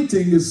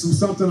anointing is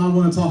something I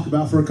want to talk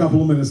about for a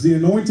couple of minutes. The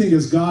anointing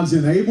is God's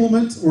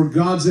enablement or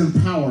God's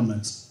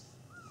empowerment.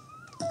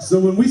 So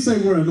when we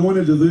say we're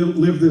anointed to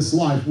live this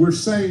life, we're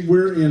saying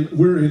we're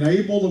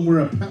enabled and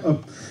we're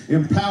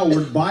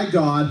empowered by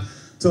God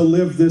to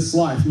live this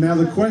life. Now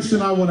the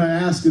question I want to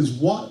ask is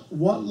what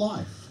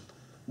life?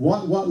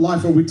 What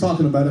life are we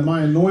talking about? Am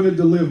I anointed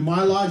to live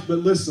my life? But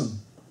listen,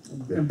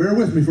 and bear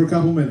with me for a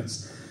couple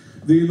minutes.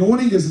 The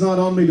anointing is not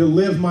on me to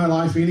live my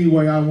life any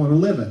way I want to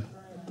live it.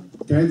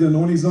 Okay, the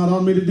anointing's not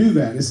on me to do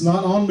that. It's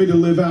not on me to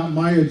live out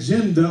my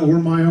agenda or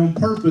my own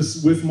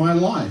purpose with my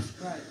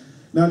life. Right.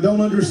 Now,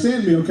 don't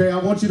understand me, okay? I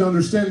want you to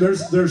understand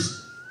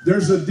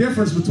there's a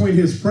difference between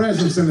His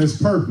presence and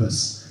His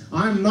purpose.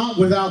 I'm not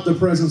without the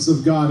presence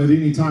of God at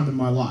any time in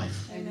my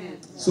life.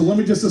 Amen. So let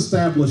me just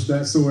establish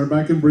that so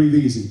everybody can breathe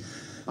easy.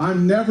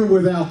 I'm never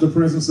without the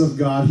presence of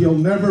God. He'll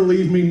never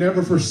leave me,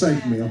 never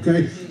forsake me,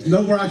 okay?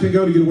 Nowhere I can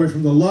go to get away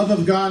from the love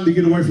of God and to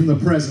get away from the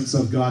presence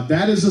of God.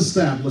 That is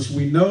established.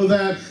 We know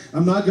that.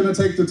 I'm not going to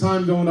take the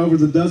time going over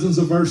the dozens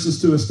of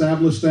verses to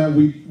establish that.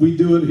 We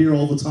do it here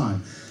all the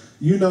time.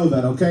 You know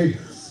that, okay?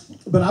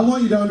 But I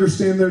want you to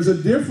understand there's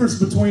a difference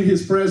between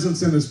His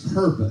presence and His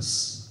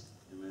purpose.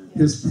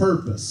 His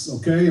purpose,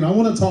 okay? And I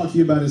want to talk to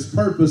you about His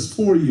purpose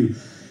for you.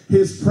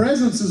 His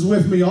presence is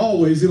with me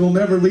always. It'll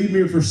never leave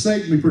me or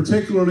forsake me,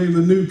 particularly in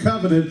the new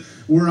covenant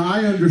where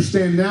I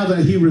understand now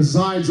that He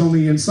resides on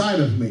the inside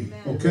of me,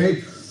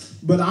 okay?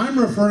 But I'm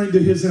referring to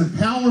His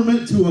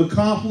empowerment to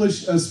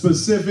accomplish a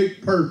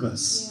specific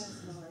purpose,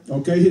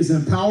 okay? His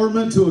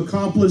empowerment to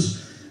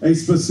accomplish a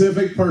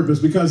specific purpose,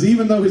 because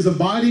even though His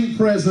abiding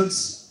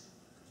presence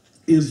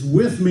is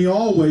with me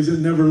always, it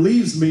never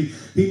leaves me.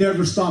 He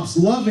never stops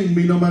loving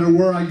me no matter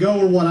where I go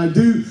or what I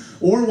do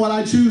or what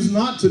I choose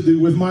not to do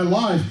with my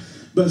life.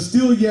 But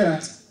still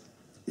yet,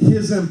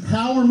 His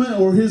empowerment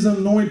or His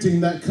anointing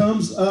that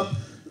comes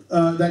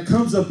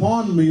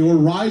upon me or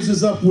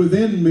rises up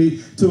within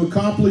me to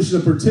accomplish a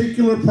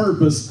particular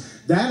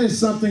purpose, that is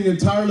something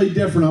entirely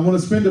different. I want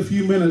to spend a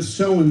few minutes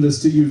showing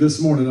this to you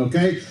this morning,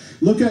 okay?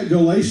 Look at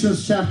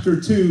Galatians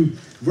chapter 2,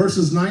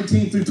 verses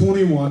 19 through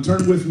 21.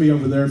 Turn with me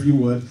over there if you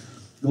would.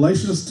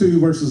 Galatians 2,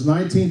 verses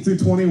 19 through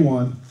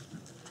 21.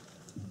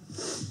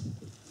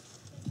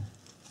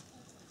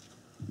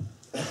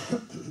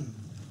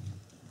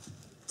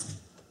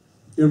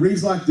 It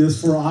reads like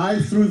this: For I,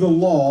 through the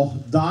law,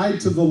 died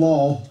to the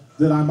law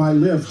that I might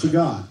live to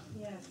God.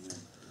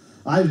 Yes.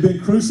 I have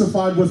been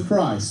crucified with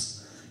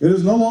Christ. It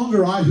is no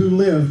longer I who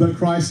live, but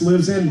Christ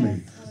lives in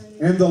me.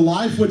 And the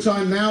life which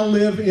I now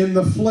live in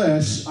the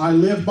flesh, I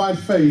live by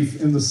faith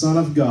in the Son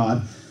of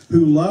God,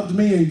 who loved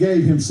me and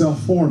gave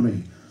Himself for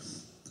me.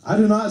 I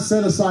do not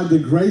set aside the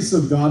grace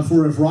of God,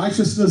 for if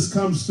righteousness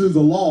comes through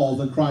the law,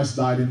 then Christ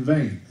died in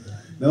vain.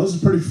 Now, those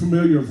are pretty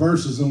familiar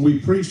verses, and we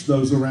preach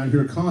those around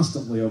here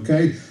constantly,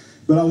 okay?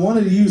 But I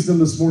wanted to use them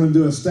this morning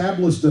to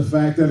establish the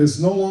fact that it's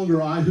no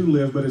longer I who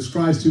live, but it's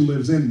Christ who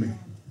lives in me,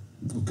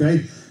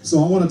 okay?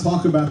 So I want to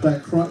talk about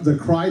that, the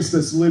Christ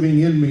that's living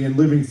in me and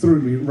living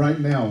through me right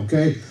now,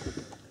 okay?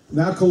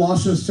 Now,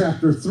 Colossians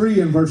chapter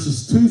 3 and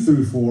verses 2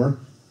 through 4.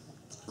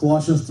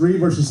 Colossians 3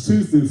 verses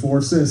 2 through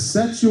 4 says,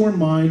 Set your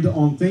mind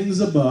on things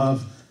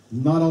above,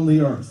 not on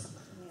the earth.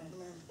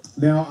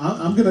 Now,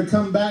 I'm going to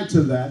come back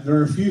to that. There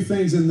are a few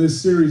things in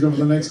this series over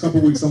the next couple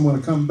of weeks I'm going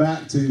to come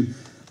back to.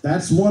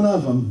 That's one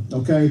of them,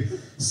 okay?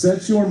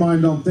 Set your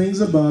mind on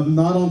things above,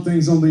 not on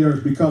things on the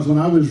earth. Because when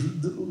I was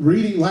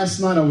reading, last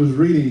night I was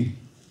reading,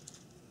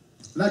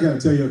 and I got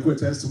to tell you a quick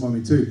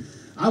testimony too.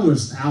 I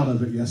was out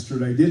of it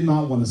yesterday, did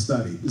not want to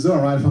study. Is it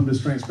all right if I'm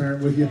just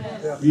transparent with you?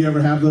 Yeah. Do you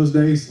ever have those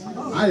days?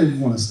 I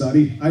didn't want to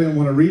study. I didn't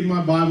want to read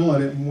my Bible. I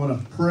didn't want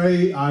to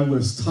pray. I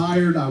was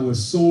tired. I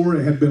was sore.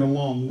 It had been a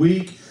long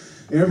week.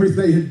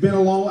 Everything had been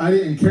along. I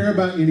didn't care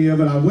about any of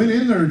it. I went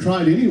in there and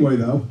tried anyway,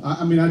 though.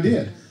 I mean, I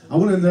did. I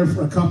went in there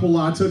for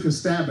I took a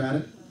stab at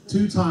it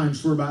 2 times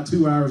for about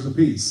 2 hours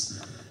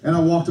apiece. And I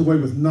walked away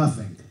with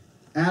nothing.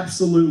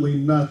 Absolutely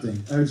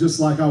nothing. It was just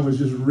like I was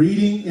just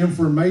reading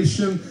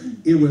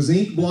information. It was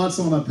ink blots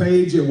on a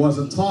page. It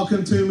wasn't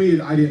talking to me.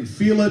 I didn't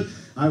feel it.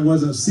 I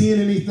wasn't seeing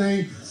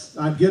anything.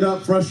 I'd get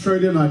up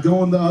frustrated, and I'd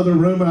go in the other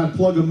room, and I'd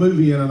plug a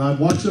movie in, and I'd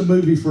watch a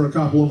movie for a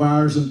couple of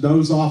hours and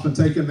doze off and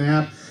take a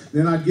nap.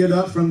 Then I'd get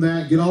up from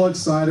that, get all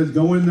excited,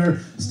 go in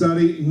there,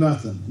 study,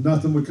 nothing.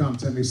 Nothing would come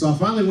to me. So I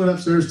finally went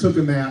upstairs, took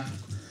a nap,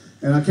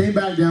 and I came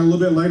back down a little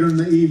bit later in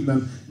the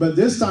evening. But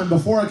this time,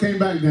 before I came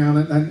back down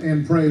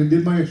and prayed, and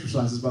did my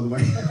exercises, by the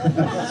way,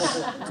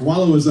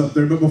 while I was up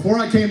there. But before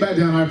I came back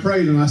down, I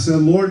prayed, and I said,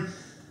 Lord,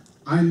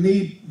 I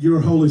need your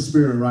Holy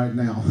Spirit right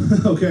now.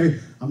 Okay?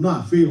 I'm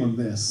not feeling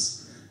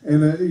this.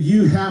 And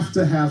you have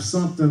to have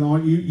something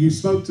on you. You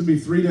spoke to me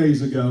 3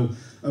 days ago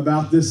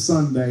about this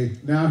Sunday.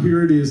 Now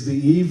here it is, the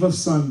eve of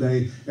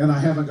Sunday, and I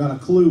haven't got a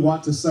clue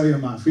what to say.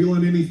 I'm not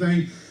feeling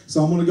anything.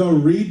 So I'm going to go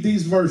read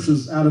these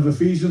verses out of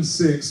Ephesians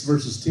 6,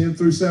 verses 10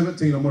 through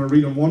 17. I'm going to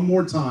read them one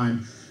more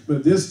time.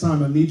 But this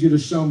time I need you to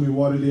show me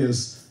what it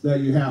is that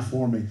you have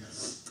for me.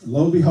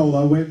 Lo and behold,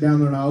 I went down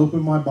there and I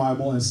opened my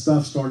Bible and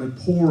stuff started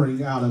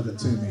pouring out of it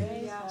to me.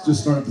 It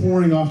just started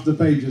pouring off the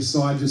pages.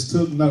 So I just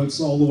took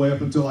notes all the way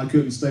up until I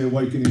couldn't stay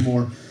awake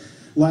anymore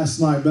last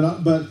night. But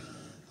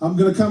I'm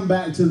going to come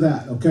back to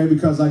that, okay,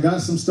 because I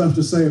got some stuff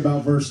to say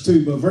about verse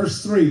 2. But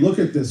verse 3, look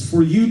at this.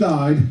 For you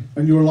died,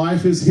 and your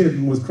life is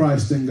hidden with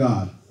Christ in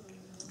God.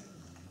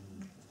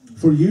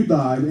 For you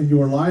died, and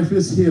your life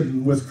is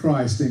hidden with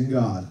Christ in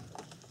God.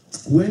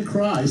 When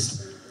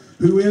Christ,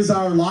 who is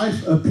our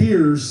life,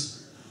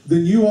 appears,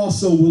 then you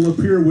also will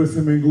appear with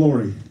him in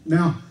glory.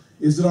 Now,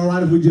 is it all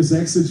right if we just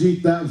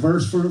exegete that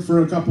verse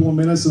for a couple of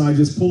minutes and I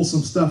just pull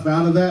some stuff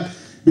out of that?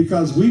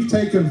 Because we've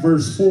taken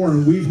verse 4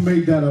 and we've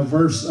made that a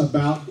verse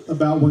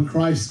about when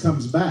Christ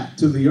comes back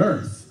to the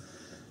earth.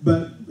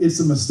 But it's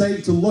a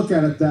mistake to look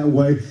at it that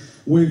way.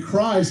 When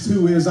Christ,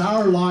 who is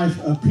our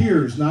life,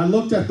 appears. Now, I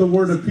looked at the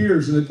word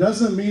appears, and it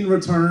doesn't mean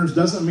returns,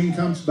 doesn't mean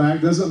comes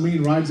back, doesn't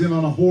mean rides in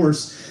on a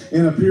horse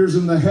and appears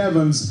in the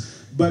heavens.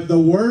 But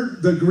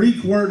the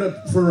Greek word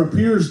for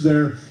appears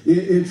there,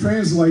 it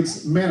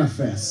translates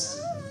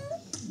manifest.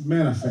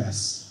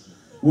 Manifest.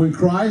 When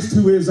Christ,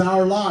 who is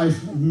our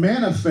life,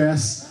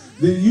 manifests,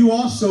 then you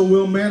also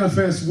will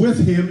manifest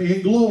with him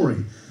in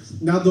glory.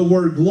 Now, the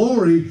word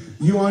glory,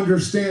 you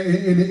understand,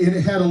 and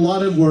it had a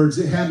lot of words.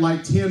 It had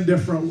like 10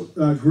 different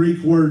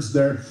Greek words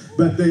there,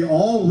 but they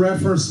all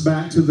reference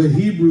back to the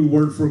Hebrew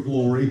word for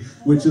glory,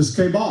 which is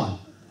kabod,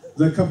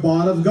 the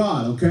kabod of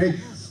God, okay?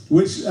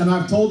 Which, and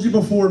I've told you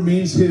before,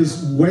 means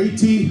his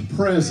weighty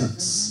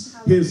presence,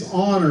 his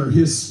honor,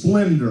 his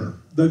splendor.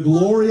 The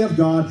glory of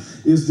God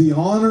is the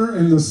honor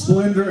and the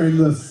splendor and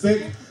the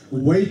thick,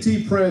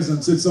 weighty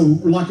presence. It's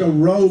like a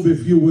robe,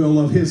 if you will,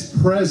 of his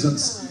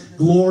presence,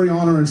 glory,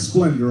 honor, and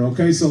splendor.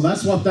 Okay, so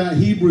that's what that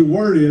Hebrew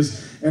word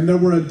is. And there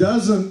were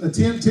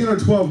 10 or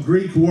 12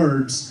 Greek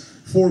words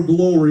for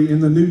glory in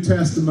the New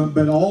Testament,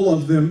 but all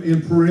of them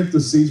in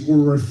parentheses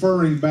were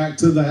referring back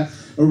to that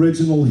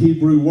original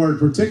Hebrew word,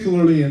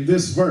 particularly in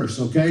this verse,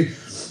 okay?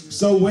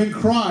 So when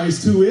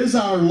Christ, who is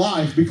our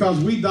life,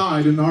 because we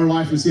died and our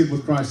life is hid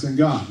with Christ in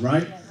God,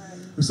 right?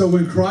 So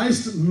when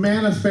Christ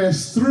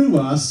manifests through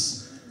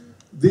us,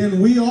 then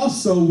we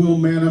also will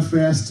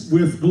manifest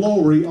with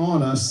glory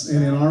on us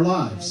and in our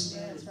lives.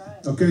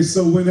 Okay,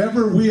 so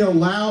whenever we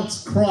allow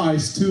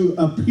Christ to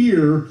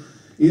appear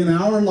in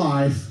our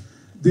life,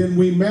 then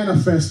we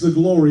manifest the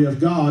glory of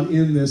God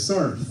in this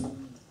earth.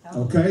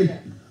 Okay?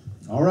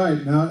 All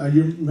right, now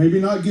you're maybe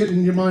not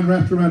getting your mind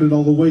wrapped around it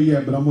all the way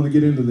yet, but I'm going to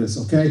get into this,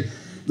 okay?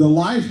 The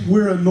life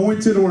we're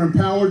anointed or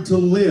empowered to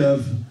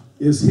live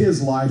is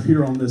his life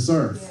here on this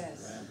earth.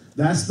 Yes.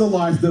 That's the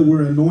life that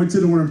we're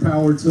anointed or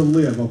empowered to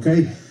live,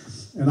 okay?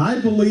 And I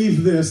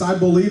believe this. I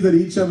believe that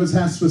each of us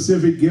has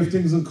specific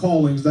giftings and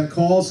callings that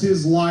cause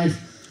his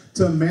life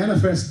to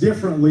manifest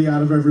differently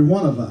out of every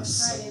one of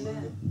us. Right,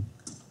 amen.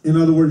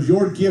 In other words,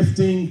 your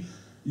gifting,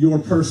 your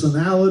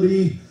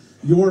personality,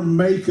 your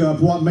makeup,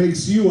 what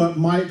makes you up,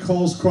 might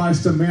cause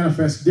Christ to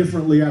manifest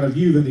differently out of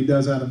you than he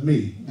does out of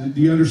me.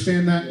 Do you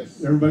understand that?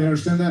 Everybody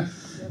understand that?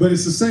 But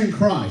it's the same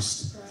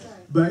Christ.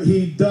 But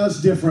he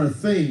does different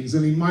things,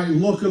 and he might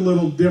look a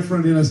little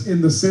different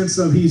in the sense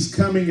of he's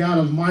coming out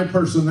of my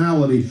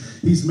personality.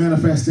 He's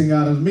manifesting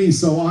out of me,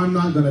 so I'm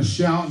not going to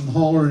shout and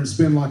holler and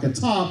spin like a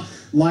top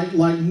like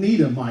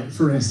Nita might,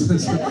 for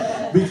instance,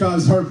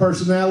 because her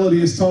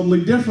personality is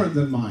totally different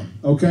than mine,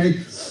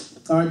 okay?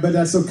 All right, but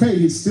that's okay.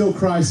 It's still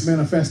Christ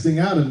manifesting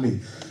out of me.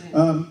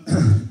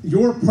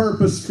 Your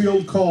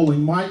purpose-filled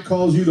calling might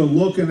cause you to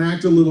look and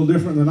act a little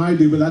different than I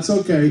do, but that's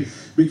okay,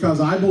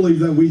 because I believe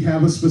that we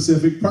have a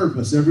specific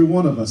purpose, every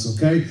one of us,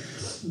 okay?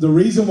 The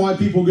reason why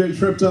people get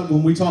tripped up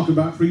when we talk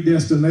about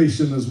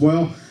predestination as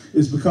well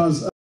is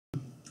because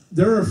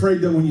they're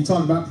afraid that when you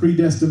talk about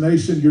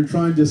predestination, you're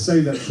trying to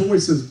say that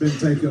choice has been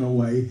taken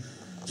away.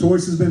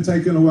 Choice has been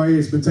taken away,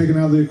 it's been taken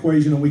out of the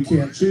equation, and we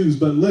can't choose.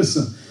 But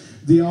listen,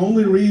 the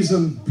only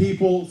reason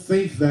people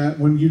think that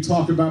when you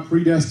talk about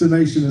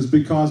predestination is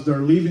because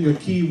they're leaving a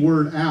key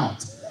word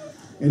out.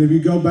 And if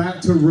you go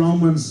back to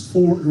Romans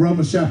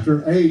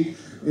chapter 8,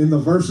 in the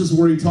verses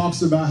where he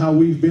talks about how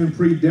we've been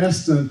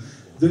predestined,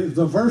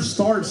 the verse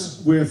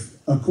starts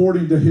with,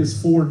 according to his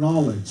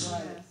foreknowledge,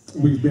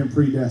 we've been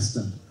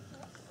predestined.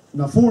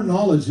 Now,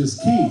 foreknowledge is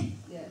key.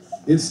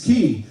 It's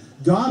key.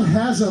 God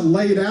hasn't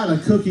laid out a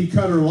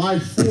cookie-cutter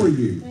life for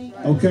you,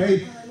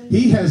 okay?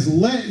 He has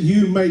let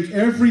you make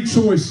every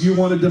choice you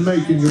wanted to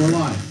make in your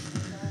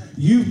life.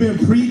 You've been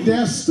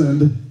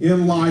predestined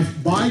in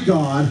life by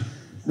God.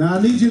 Now,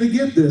 I need you to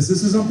get this.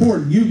 This is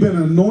important. You've been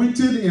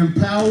anointed,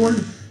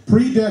 empowered,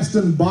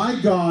 predestined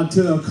by God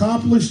to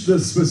accomplish the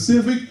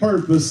specific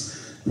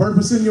purpose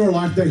Purpose in your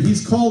life that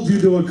he's called you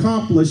to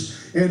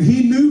accomplish, and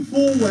he knew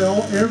full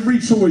well every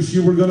choice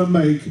you were going to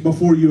make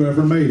before you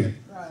ever made it.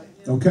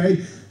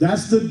 Okay?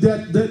 That's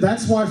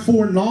why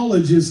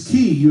foreknowledge is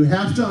key. You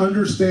have to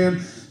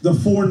understand the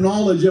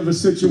foreknowledge of a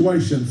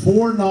situation.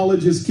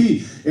 Foreknowledge is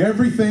key.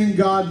 Everything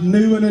God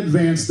knew in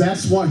advance,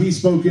 that's what he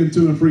spoke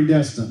into and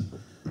predestined.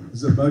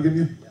 Is it bugging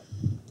you?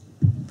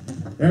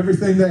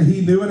 Everything that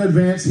he knew in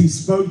advance, he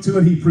spoke to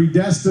and he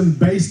predestined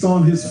based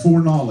on his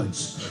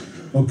foreknowledge.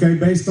 Okay,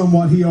 based on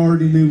what he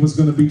already knew was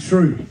going to be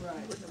true.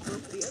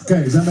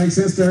 Okay, does that make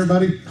sense to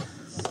everybody?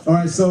 All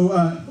right, so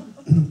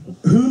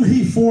whom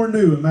he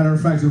foreknew, as a matter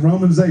of fact, in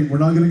Romans 8, we're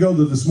not going to go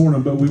there this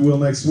morning, but we will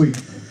next week.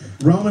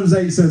 Romans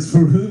 8 says, for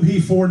whom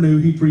he foreknew,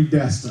 he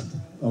predestined.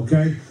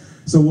 Okay,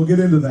 so we'll get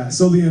into that.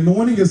 So the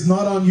anointing is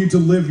not on you to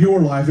live your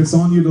life, it's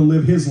on you to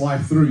live his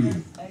life through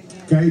you.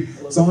 Okay,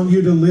 it's on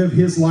you to live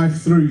his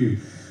life through you.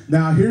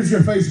 Now, here's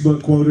your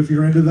Facebook quote if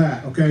you're into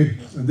that, okay?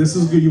 And this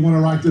is good. You want to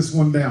write this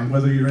one down,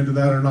 whether you're into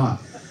that or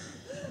not.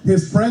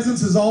 His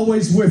presence is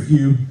always with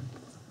you.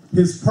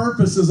 His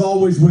purpose is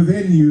always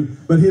within you.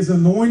 But his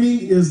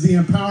anointing is the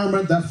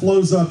empowerment that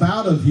flows up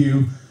out of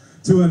you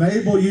to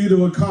enable you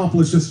to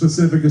accomplish a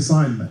specific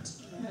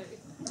assignment.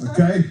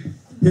 Okay?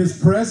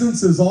 His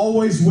presence is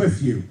always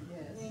with you.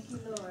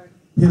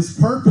 His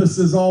purpose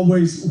is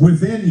always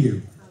within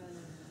you.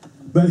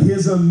 But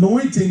his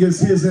anointing is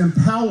his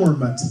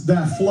empowerment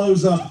that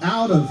flows up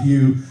out of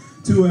you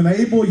to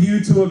enable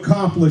you to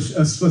accomplish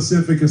a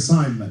specific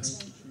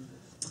assignment.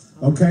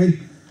 Okay?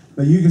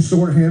 Now you can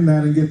shorthand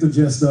that and get the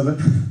gist of it.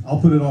 I'll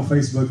put it on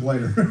Facebook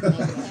later.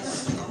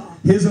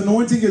 His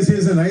anointing is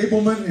his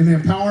enablement and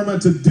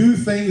empowerment to do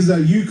things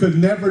that you could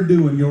never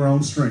do in your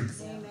own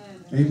strength.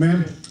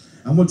 Amen?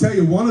 I'm going to tell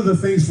you, one of the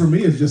things for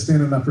me is just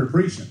standing up here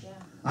preaching.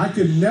 I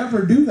could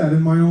never do that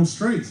in my own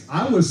strength.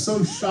 I was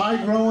so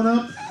shy growing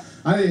up.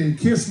 I didn't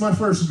kiss my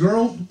first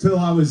girl till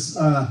I was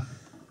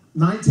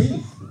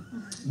 19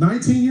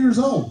 years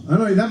old. I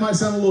know that might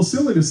sound a little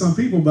silly to some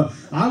people, but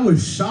I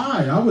was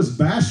shy. I was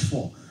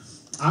bashful.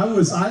 I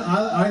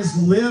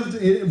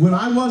lived, when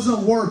I wasn't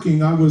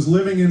working, I was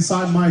living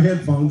inside my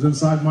headphones,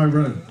 inside my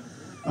room.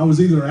 I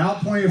was either out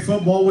playing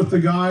football with the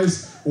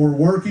guys or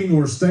working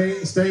or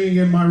staying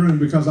in my room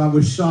because I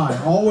was shy.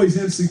 Always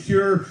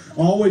insecure,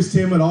 always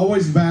timid,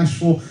 always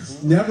bashful.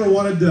 Never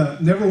wanted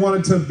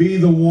to be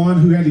the one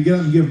who had to get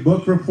up and give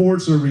book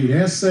reports or read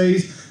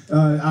essays.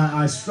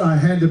 I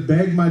had to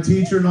beg my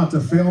teacher not to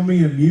fail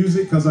me in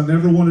music because I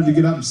never wanted to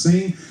get up and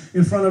sing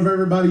in front of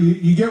everybody.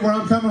 You get where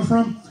I'm coming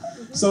from?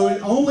 So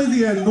only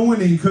the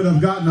anointing could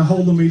have gotten a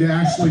hold of me to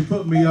actually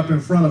put me up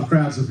in front of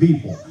crowds of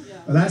people.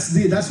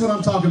 That's what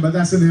I'm talking about.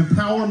 That's an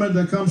empowerment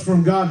that comes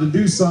from God to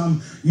do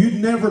something you'd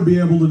never be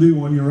able to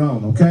do on your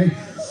own, okay?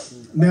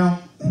 Now,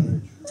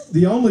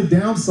 the only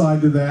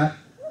downside to that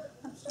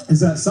is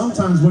that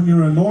sometimes when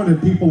you're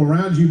anointed, people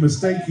around you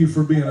mistake you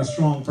for being a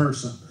strong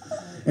person.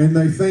 And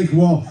they think,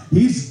 well,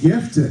 he's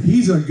gifted.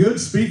 He's a good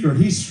speaker.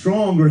 He's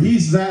strong, or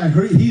he's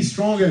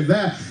strong at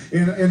that.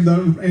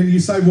 And you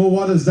say, well,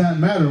 what does that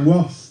matter?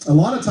 Well, a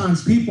lot of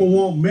times people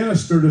won't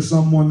minister to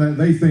someone that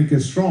they think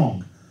is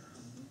strong.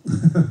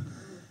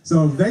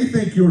 So if they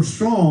think you're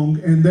strong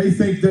and they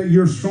think that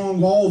you're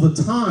strong all the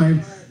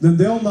time, then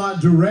they'll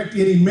not direct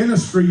any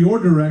ministry your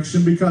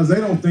direction because they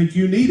don't think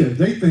you need it.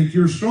 They think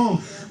you're strong.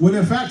 When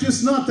in fact,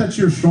 it's not that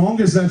you're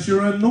strong, it's that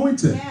you're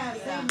anointed.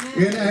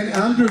 And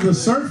under the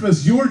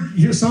surface,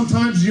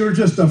 sometimes you're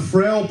just a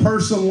frail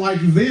person like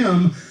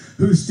them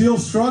who still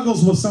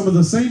struggles with some of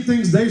the same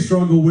things they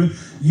struggle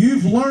with.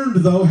 You've learned,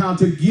 though, how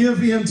to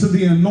give in to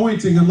the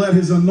anointing and let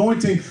his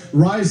anointing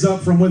rise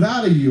up from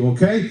without of you,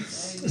 okay?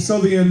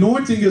 So the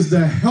anointing is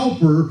the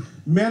helper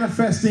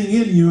manifesting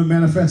in you and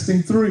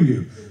manifesting through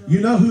you. You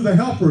know who the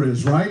helper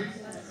is, right?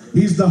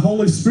 He's the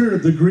Holy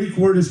Spirit. The Greek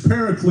word is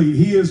paraclete.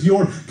 He is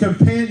your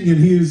companion.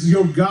 He is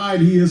your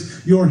guide. He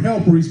is your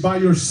helper. He's by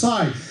your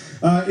side.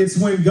 It's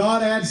when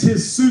God adds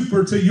his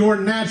super to your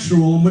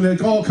natural, and when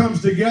it all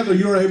comes together,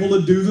 you're able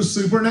to do the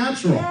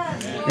supernatural.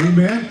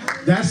 Amen?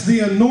 That's the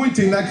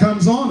anointing that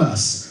comes on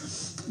us.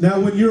 Now,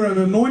 when you're an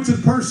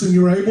anointed person,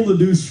 you're able to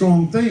do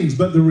strong things,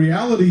 but the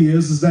reality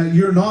is that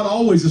you're not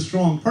always a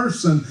strong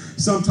person.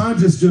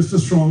 Sometimes it's just a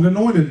strong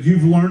anointed.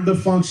 You've learned to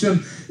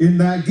function in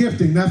that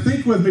gifting. Now,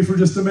 think with me for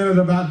just a minute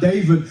about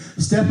David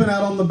stepping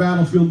out on the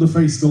battlefield to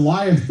face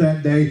Goliath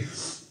that day.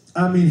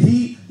 I mean,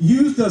 he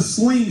used a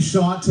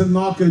slingshot to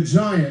knock a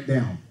giant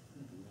down.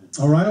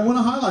 All right, I want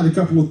to highlight a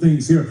couple of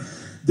things here.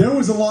 There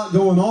was a lot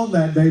going on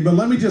that day, but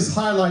let me just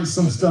highlight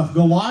some stuff.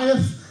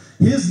 Goliath,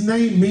 his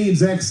name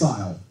means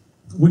exile.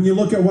 When you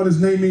look at what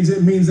his name means,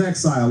 it means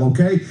exile,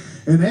 okay?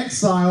 And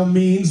exile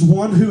means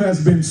one who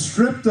has been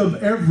stripped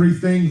of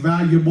everything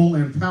valuable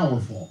and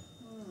powerful.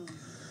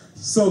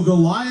 So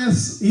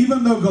Goliath,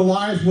 even though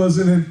Goliath was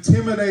an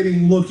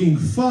intimidating looking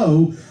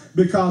foe,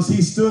 because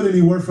he stood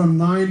anywhere from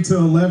 9 to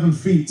 11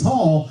 feet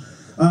tall,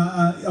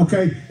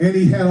 okay, and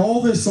he had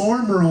all this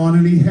armor on,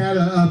 and he had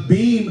a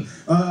beam,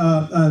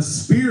 a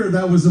spear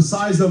that was the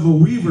size of a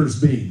weaver's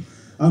beam.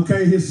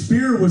 Okay, his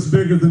spear was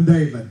bigger than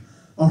David.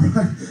 All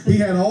right, he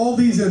had all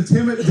these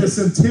this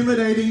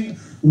intimidating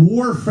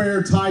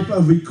warfare type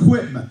of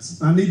equipment.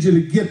 I need you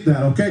to get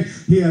that, okay?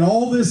 He had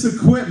all this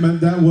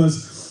equipment that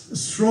was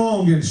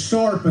strong and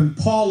sharp and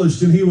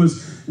polished, and he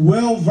was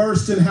well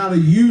versed in how to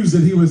use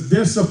it. He was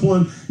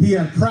disciplined. He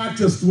had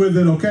practiced with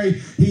it,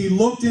 okay? He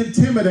looked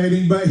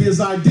intimidating, but his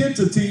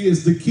identity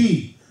is the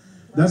key.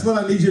 That's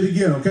what I need you to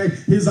get, okay?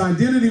 His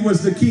identity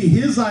was the key.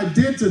 His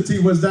identity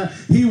was that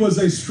he was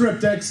a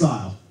stripped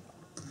exile.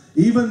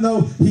 Even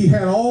though he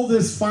had all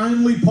this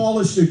finely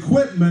polished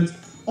equipment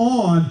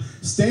on,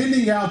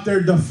 standing out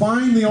there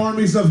defying the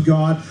armies of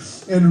God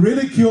and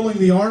ridiculing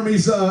the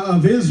armies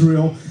of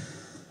Israel,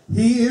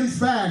 he in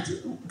fact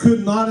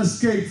could not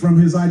escape from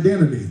his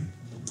identity.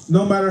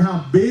 No matter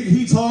how big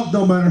he talked,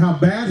 no matter how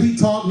bad he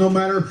talked, no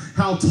matter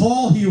how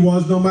tall he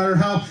was, no matter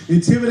how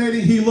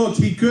intimidating he looked,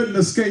 he couldn't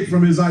escape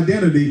from his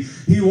identity.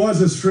 He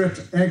was a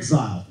stripped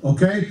exile,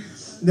 okay?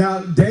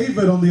 Now,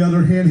 David, on the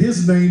other hand,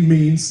 his name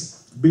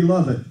means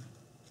beloved.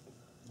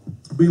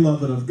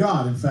 Beloved of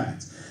God, in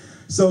fact.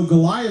 So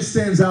Goliath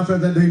stands out there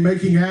that day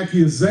making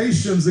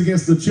accusations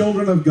against the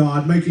children of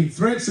God, making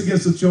threats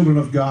against the children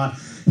of God.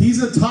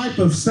 He's a type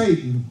of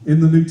Satan in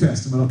the New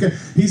Testament, okay?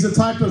 He's a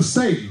type of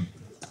Satan.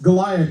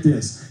 Goliath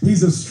is.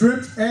 He's a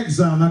stripped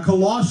exile. Now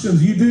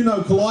Colossians, you do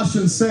know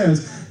Colossians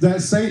says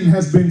that Satan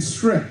has been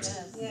stripped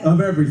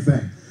of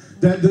everything.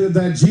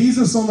 That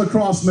Jesus on the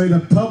cross made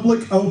a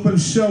public open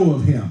show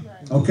of him,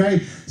 okay?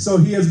 So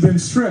he has been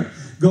stripped.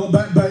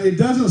 But it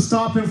doesn't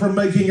stop him from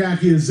making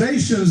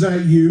accusations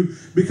at you,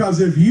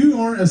 because if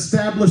you aren't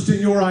established in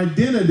your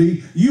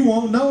identity, you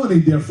won't know any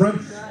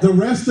different. The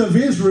rest of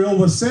Israel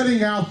was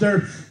setting out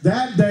there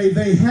that day.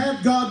 They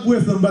had God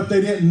with them, but they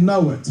didn't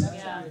know it.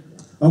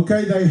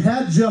 Okay, they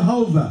had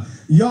Jehovah,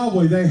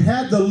 Yahweh. They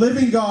had the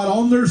living God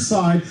on their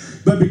side,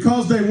 but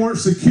because they weren't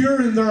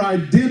secure in their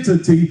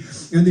identity,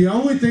 and the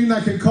only thing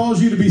that can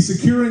cause you to be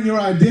secure in your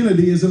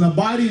identity is an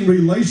abiding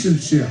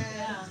relationship.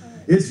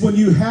 It's when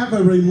you have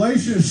a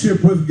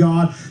relationship with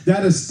God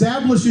that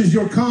establishes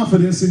your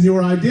confidence in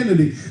your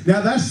identity.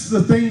 Now, that's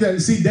the thing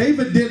that, see,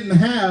 David didn't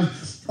have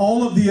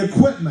all of the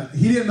equipment.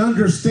 He didn't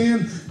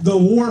understand the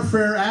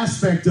warfare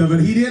aspect of it.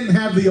 He didn't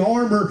have the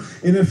armor.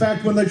 And in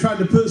fact, when they tried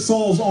to put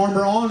Saul's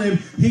armor on him,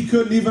 he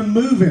couldn't even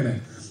move in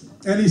it.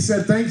 And he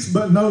said, thanks,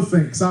 but no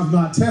thanks. I've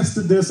not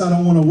tested this. I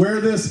don't want to wear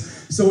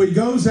this. So he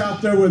goes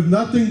out there with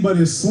nothing but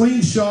his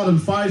slingshot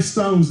and 5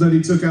 stones that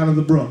he took out of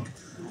the brook.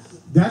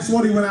 That's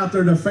what he went out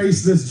there to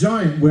face this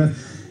giant with.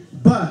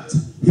 But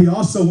he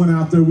also went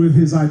out there with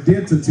his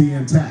identity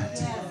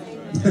intact.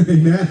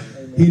 Amen.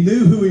 He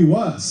knew who he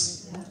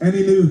was, and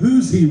he knew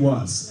whose he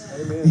was.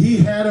 He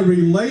had a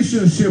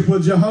relationship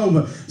with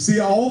Jehovah. See,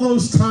 all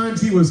those times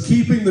he was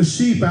keeping the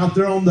sheep out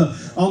there on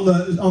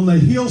the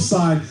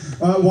hillside,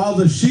 while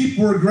the sheep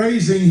were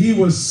grazing, he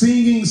was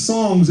singing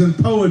songs and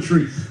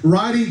poetry,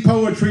 writing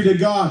poetry to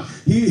God.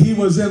 He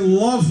was in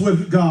love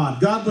with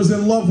God. God was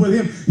in love with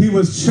him. He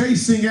was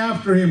chasing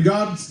after him.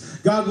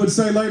 God would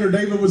say later,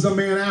 David was a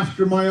man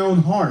after my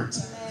own heart.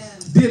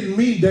 Didn't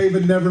mean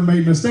David never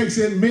made mistakes.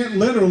 It meant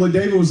literally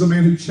David was a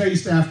man who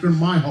chased after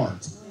my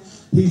heart.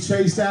 He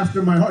chased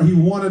after my heart. He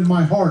wanted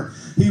my heart.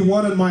 He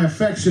wanted my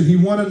affection. He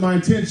wanted my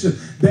attention.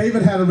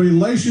 David had a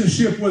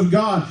relationship with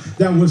God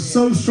that was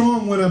so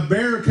strong, when a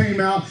bear came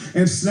out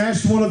and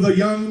snatched one of the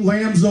young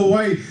lambs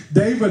away,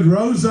 David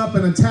rose up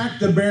and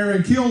attacked the bear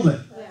and killed it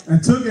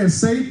and took and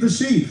saved the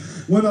sheep.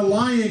 When a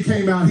lion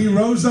came out, he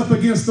rose up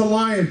against the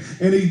lion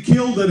and he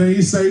killed it and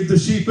he saved the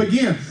sheep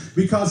again,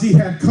 because he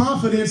had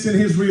confidence in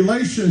his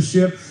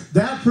relationship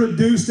that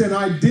produced an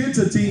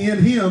identity in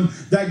him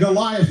that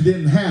Goliath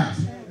didn't have.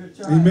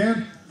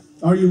 Amen?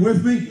 Are you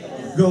with me?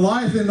 Yes.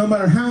 Goliath, no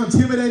matter how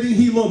intimidating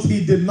he looked,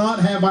 he did not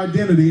have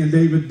identity, and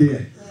David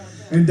did.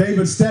 And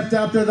David stepped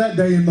out there that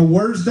day, and the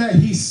words that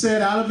he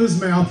said out of his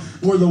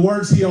mouth were the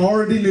words he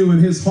already knew in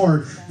his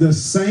heart. The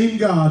same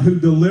God who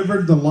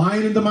delivered the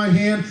lion into my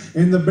hand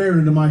and the bear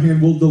into my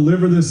hand will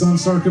deliver this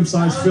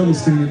uncircumcised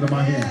Philistine into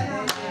my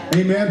hand.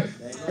 Amen?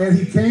 And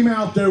he came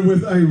out there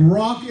with a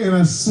rock and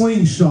a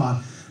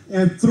slingshot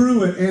and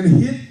threw it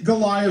and hit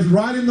Goliath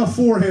right in the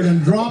forehead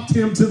and dropped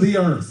him to the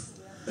earth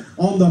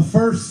on the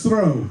first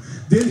throw.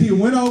 Then he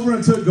went over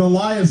and took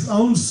Goliath's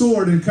own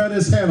sword and cut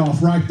his head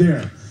off right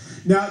there.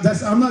 Now,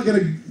 I'm not going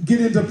to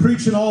get into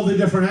preaching all the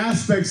different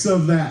aspects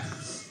of that,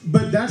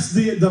 but that's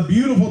the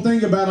beautiful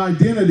thing about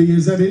identity,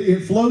 is that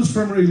it flows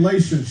from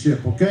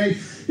relationship, okay?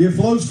 It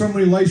flows from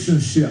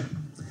relationship.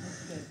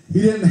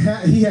 He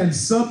had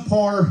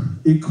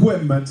subpar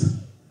equipment,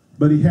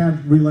 but he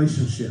had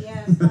relationship.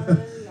 Yes,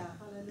 hallelujah.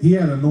 He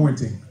had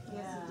anointing.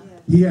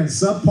 He had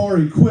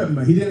subpar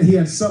equipment. He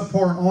had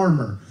subpar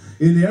armor.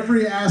 In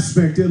every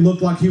aspect, it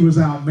looked like he was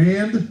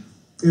outmanned.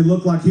 It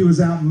looked like he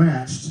was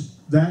outmatched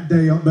that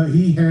day, but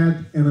he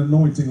had an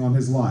anointing on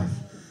his life.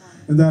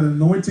 And that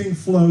anointing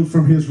flowed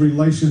from his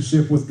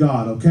relationship with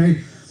God,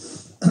 okay?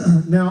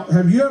 Now,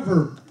 have you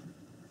ever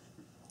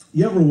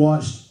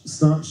watched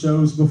stunt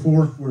shows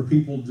before, where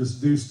people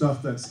just do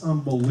stuff that's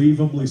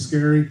unbelievably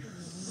scary?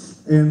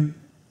 And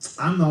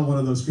I'm not one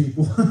of those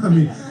people. I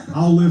mean,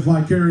 I'll live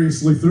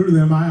vicariously through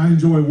them. I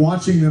enjoy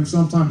watching them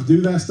sometimes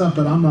do that stuff,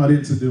 but I'm not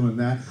into doing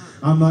that.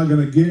 I'm not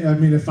going to get, I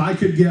mean, if I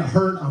could get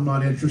hurt, I'm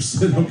not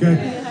interested,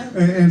 okay?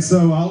 And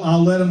so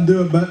I'll let them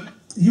do it. But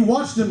you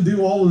watch them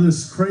do all of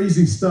this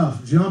crazy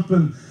stuff,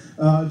 jumping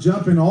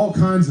all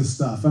kinds of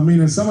stuff. I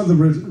mean, and some of the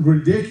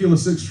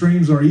ridiculous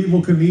extremes are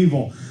Evel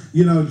Knievel,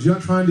 you know,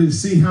 trying to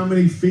see how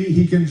many feet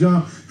he can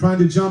jump, trying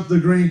to jump the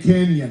Grand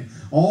Canyon,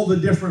 all the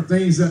different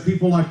things that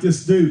people like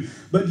this do.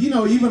 But you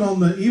know, even on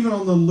the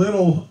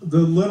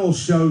little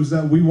shows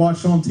that we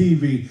watch on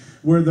TV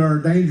where there are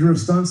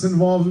dangerous stunts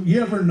involved,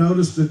 you ever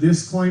notice the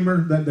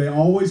disclaimer that they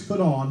always put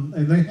on,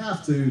 and they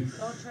have to,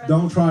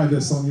 don't try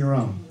this on your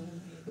own.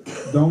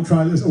 Don't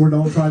try this, or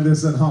don't try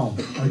this at home,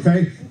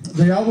 okay?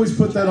 They always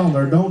put that on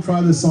there. Don't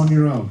try this on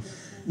your own.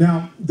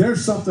 Now,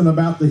 there's something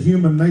about the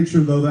human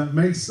nature, though, that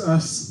makes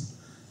us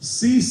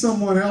see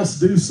someone else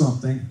do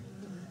something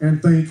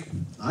and think,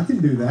 I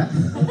can do that.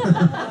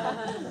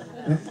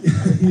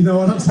 You know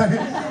what I'm saying?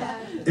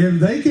 If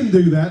they can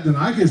do that, then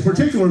I can,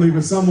 particularly if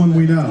it's someone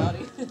we know.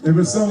 If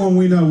it's someone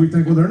we know, we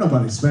think, well, they're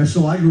nobody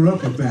special. I grew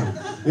up with them.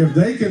 If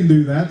they can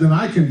do that, then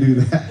I can do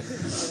that.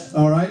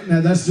 All right?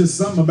 Now, that's just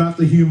something about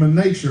the human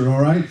nature,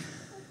 all right?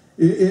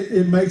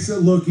 It makes it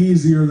look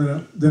easier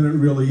than it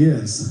really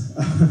is.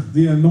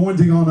 The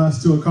anointing on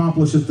us to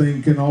accomplish a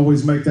thing can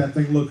always make that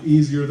thing look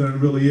easier than it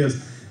really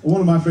is. One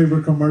of my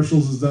favorite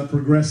commercials is that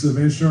Progressive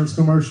insurance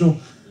commercial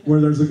where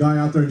there's a guy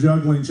out there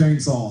juggling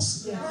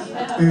chainsaws.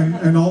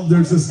 And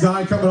there's this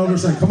guy coming over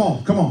saying, come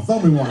on, throw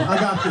me one. I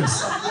got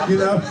this, you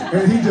know.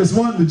 And he just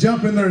wanted to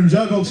jump in there and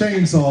juggle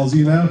chainsaws,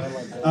 you know.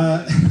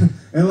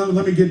 And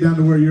let me get down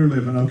to where you're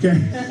living, okay?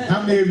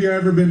 How many of you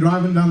have ever been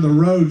driving down the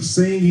road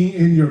singing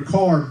in your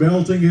car,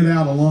 belting it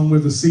out along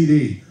with a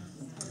CD?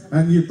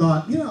 And you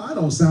thought, you know, I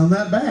don't sound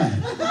that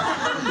bad.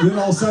 Then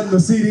all of a sudden the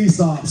CD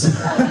stops.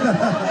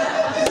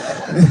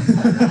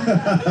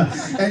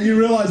 And you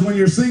realize when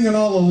you're singing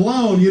all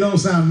alone, you don't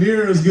sound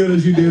near as good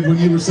as you did when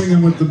you were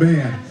singing with the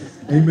band.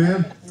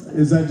 Amen?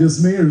 Is that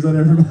just me or is that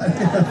everybody?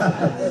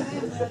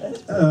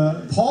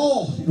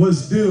 Paul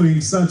was doing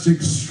such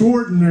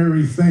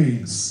extraordinary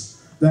things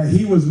that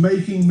he was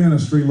making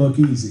ministry look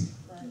easy.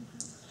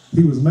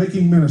 He was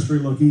making ministry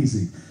look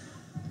easy.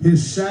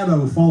 His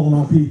shadow falling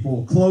on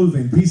people,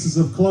 clothing, pieces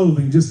of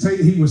clothing.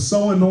 He was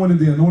so anointed,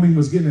 the anointing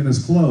was getting in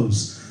his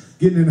clothes,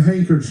 getting in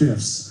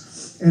handkerchiefs.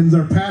 And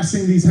they're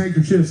passing these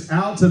handkerchiefs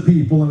out to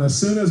people, and as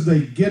soon as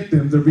they get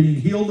them, they're being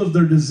healed of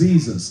their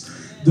diseases,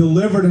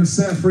 delivered and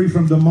set free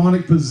from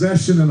demonic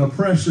possession and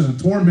oppression and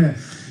torment.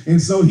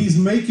 And so he's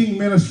making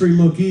ministry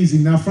look easy.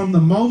 Now, from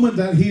the moment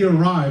that he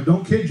arrived,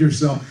 don't kid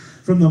yourself,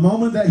 from the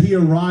moment that he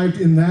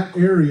arrived in that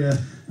area,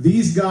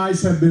 these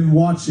guys have been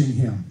watching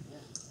him.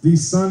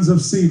 These sons of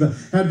Sceva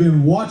have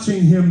been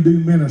watching him do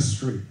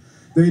ministry.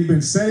 They've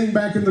been sitting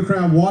back in the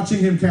crowd, watching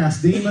him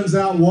cast demons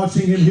out,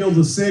 watching him heal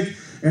the sick,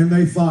 and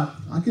they thought,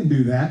 I can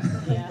do that.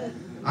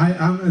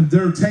 Yeah.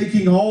 They're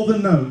taking all the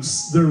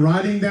notes. They're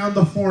writing down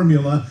the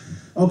formula.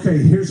 Okay,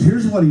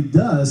 here's what he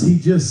does. He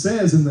just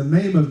says, in the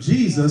name of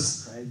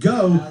Jesus,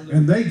 go,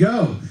 and they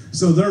go.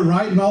 So they're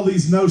writing all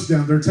these notes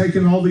down. They're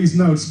taking all these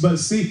notes. But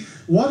see,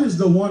 what is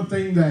the one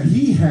thing that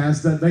he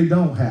has that they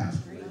don't have?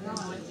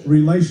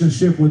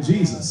 Relationship with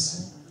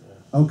Jesus.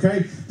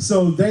 Okay?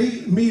 So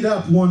they meet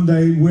up one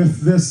day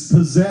with this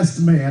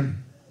possessed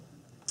man,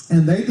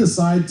 and they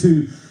decide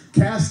to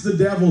cast the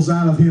devils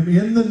out of him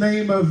in the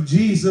name of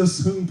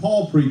Jesus, whom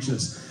Paul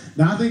preaches.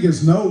 Now, I think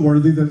it's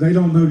noteworthy that they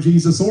don't know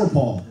Jesus or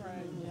Paul.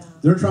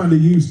 They're trying to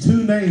use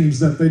two names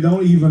that they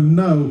don't even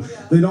know.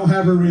 They don't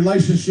have a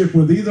relationship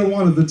with either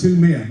one of the two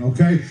men,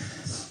 okay?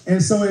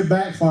 And so it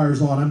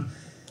backfires on him.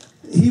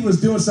 He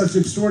was doing such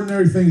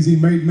extraordinary things, he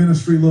made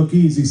ministry look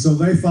easy. So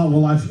they thought,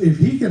 well, if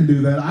he can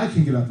do that, I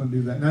can get up and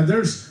do that.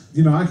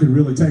 Now, I could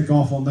really take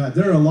off on that.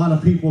 There are a lot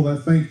of people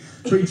that think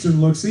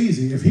preaching looks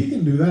easy. If he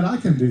can do that, I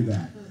can do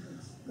that.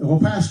 Well,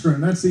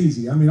 pastoring, that's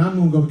easy. I mean, I'm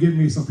going to go get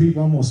me some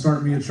people. I'm going to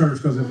start me a church,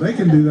 because if they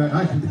can do that,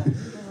 I can do it.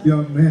 You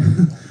know,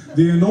 man,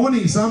 the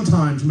anointing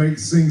sometimes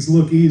makes things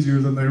look easier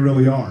than they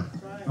really are.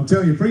 I'm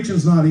telling you,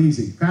 preaching's not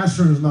easy.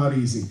 Pastoring is not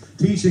easy.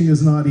 Teaching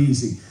is not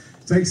easy.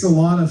 It takes a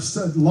lot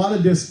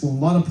of discipline, a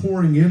lot of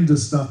pouring into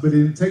stuff, but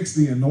it takes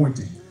the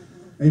anointing.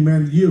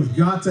 Amen. You've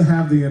got to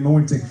have the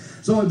anointing.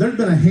 So there have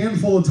been a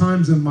handful of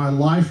times in my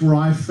life where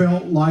I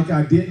felt like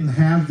I didn't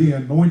have the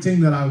anointing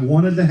that I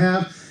wanted to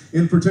have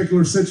in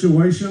particular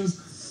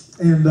situations,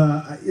 and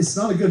it's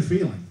not a good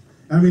feeling.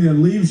 I mean, it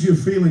leaves you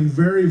feeling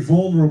very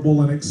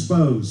vulnerable and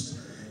exposed,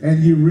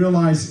 and you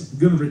realize, I'm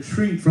going to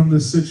retreat from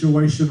this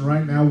situation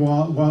right now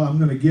while I'm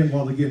going to get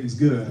while the getting's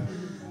good,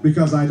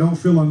 because I don't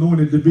feel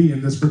anointed to be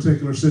in this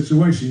particular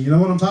situation. You know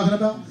what I'm talking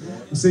about?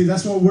 See,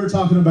 that's what we're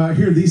talking about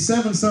here. These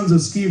 7 sons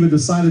of Sceva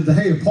decided that,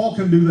 hey, if Paul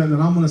can do that, then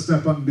I'm going to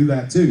step up and do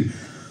that too.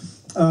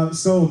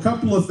 So a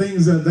couple of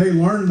things that they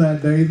learned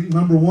that day.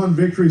 Number one,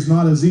 victory is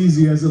not as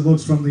easy as it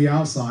looks from the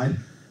outside.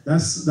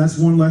 That's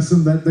one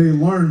lesson that they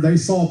learned. They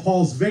saw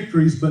Paul's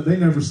victories, but they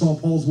never saw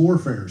Paul's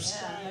warfares.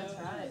 Yeah, that's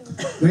right.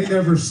 They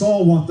never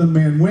saw what the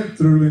man went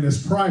through in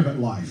his private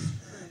life.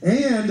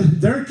 And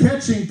they're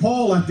catching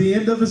Paul at the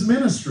end of his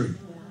ministry.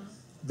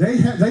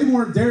 They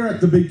weren't there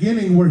at the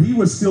beginning where he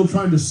was still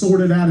trying to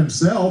sort it out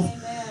himself,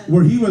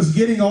 where he was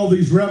getting all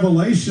these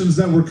revelations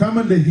that were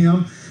coming to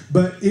him,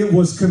 but it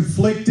was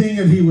conflicting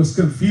and he was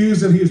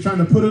confused and he was trying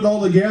to put it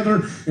all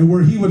together, and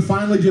where he would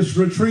finally just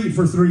retreat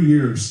for 3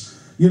 years.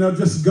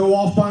 Just go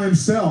off by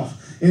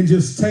himself and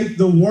just take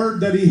the word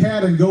that he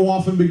had and go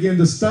off and begin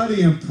to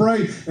study and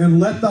pray and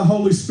let the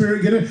Holy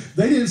Spirit get in.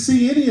 They didn't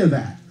see any of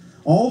that.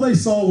 All they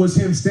saw was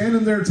him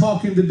standing there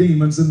talking to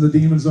demons and the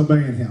demons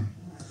obeying him.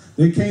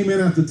 They came in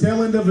at the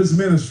tail end of his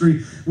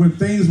ministry when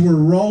things were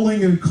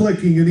rolling and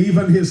clicking, and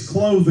even his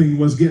clothing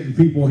was getting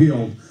people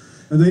healed.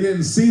 And they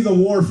didn't see the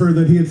warfare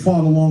that he had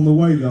fought along the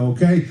way, though,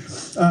 okay?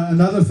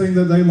 Another thing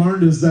that they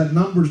learned is that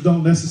numbers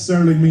don't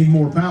necessarily mean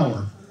more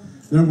power.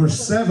 There were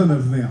 7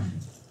 of them.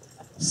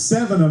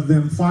 7 of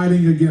them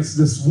fighting against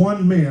this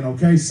one man,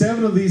 okay?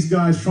 7 of these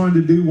guys trying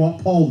to do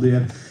what Paul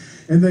did.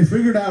 And they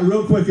figured out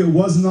real quick it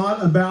was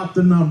not about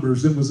the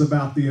numbers. It was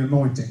about the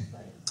anointing.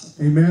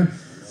 Amen?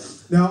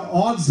 Now,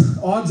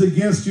 odds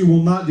against you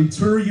will not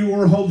deter you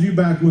or hold you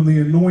back when the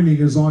anointing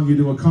is on you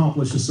to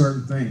accomplish a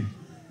certain thing.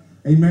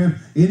 Amen?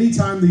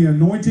 Anytime the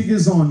anointing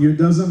is on you, it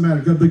doesn't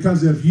matter.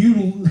 Because if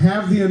you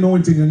have the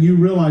anointing and you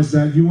realize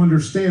that, you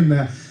understand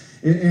that,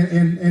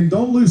 and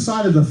don't lose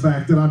sight of the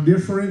fact that I'm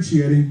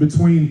differentiating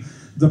between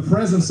the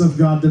presence of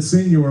God that's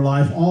in your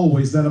life,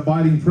 always, that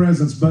abiding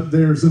presence, but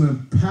there's an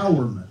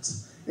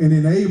empowerment, an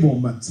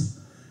enablement,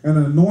 an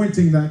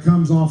anointing that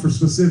comes on for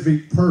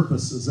specific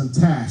purposes and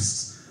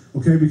tasks.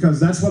 Okay, because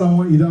that's what I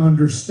want you to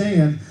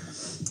understand.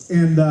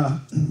 And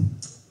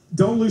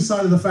don't lose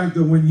sight of the fact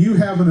that when you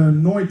have an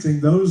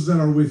anointing, those that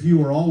are with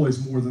you are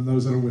always more than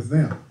those that are with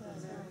them.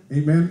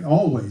 Amen?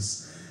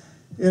 Always.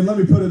 And let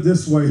me put it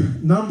this way.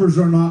 Numbers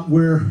are not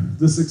where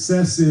the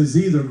success is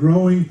either.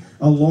 Growing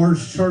a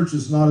large church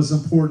is not as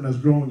important as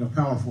growing a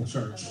powerful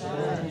church.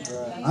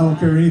 I don't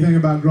care anything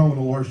about growing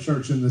a large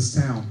church in this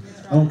town.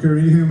 I don't care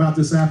anything about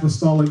this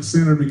apostolic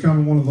center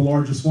becoming one of the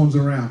largest ones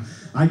around.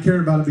 I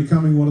care about it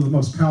becoming one of the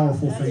most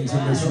powerful things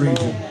in this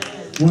region.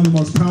 One of the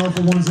most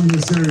powerful ones in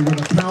this area, where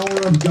the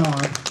power of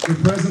God, the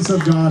presence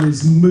of God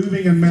is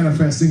moving and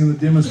manifesting in the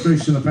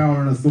demonstration of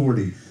power and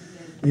authority.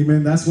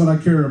 Amen. That's what I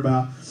care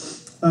about.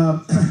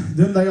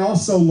 Then they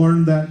also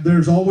learned that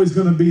there's always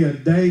going to be a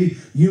day.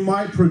 You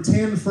might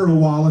pretend for a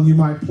while and you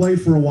might play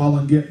for a while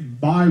and get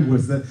by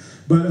with it,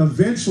 but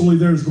eventually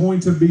there's going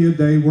to be a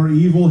day where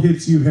evil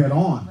hits you head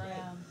on.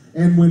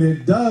 And when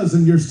it does,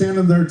 and you're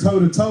standing there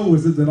toe-to-toe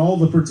with it, then all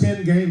the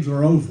pretend games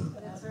are over.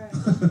 That's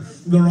right.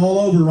 They're all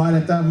over right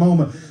at that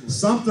moment.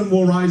 Something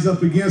will rise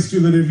up against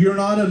you that if you're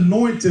not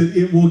anointed,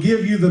 it will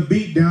give you the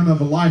beat down of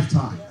a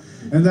lifetime.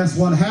 And that's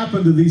what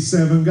happened to these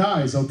 7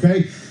 guys,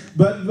 okay?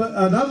 But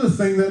another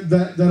thing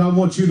that I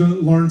want you to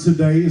learn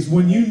today is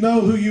when you know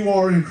who you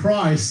are in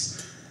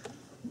Christ,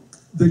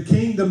 the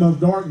kingdom of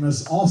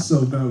darkness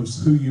also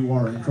knows who you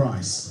are in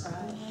Christ.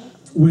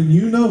 When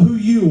you know who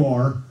you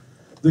are,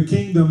 the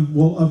kingdom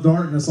of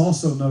darkness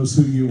also knows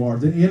who you are.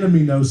 The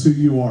enemy knows who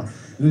you are.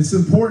 And it's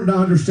important to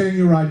understand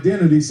your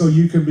identity so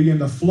you can begin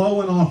to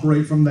flow and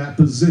operate from that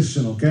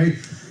position, okay?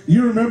 Do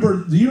you remember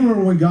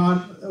when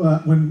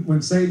God,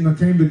 when Satan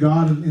came to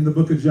God in the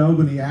book of Job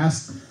and he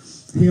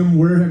asked him,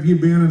 where have you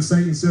been? And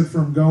Satan said,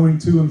 from going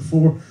to and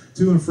fro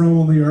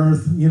on the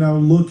earth,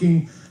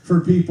 looking for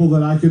people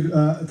that I could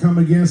come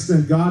against.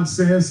 And God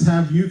says,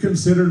 have you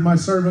considered my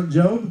servant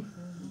Job?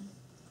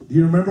 Do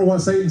you remember what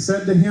Satan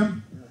said to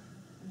him?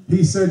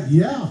 He said,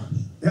 yeah.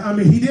 I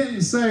mean, he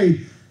didn't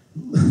say,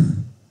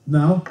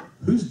 no,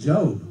 who's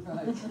Job?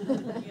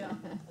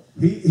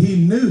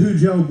 He knew who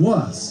Job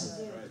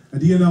was.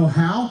 And do you know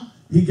how?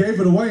 He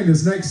gave it away in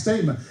his next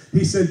statement.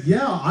 He said,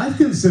 yeah, I've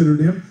considered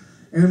him.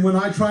 And when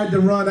I tried to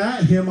run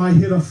at him, I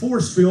hit a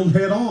force field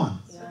head on.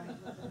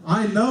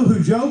 I know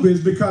who Job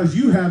is because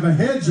you have a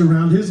hedge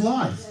around his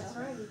life.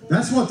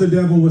 That's what the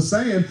devil was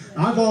saying.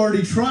 I've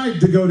already tried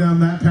to go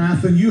down that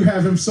path, and you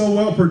have him so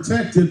well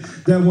protected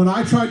that when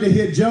I tried to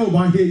hit Job,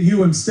 I hit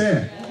you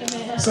instead.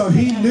 Amen. So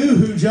he knew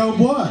who Job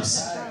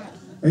was.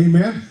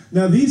 Amen.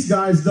 Now these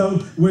guys, though,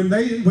 when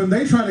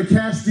they try to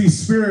cast these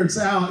spirits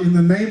out in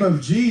the name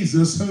of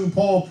Jesus, whom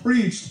Paul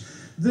preached,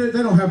 they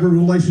don't have a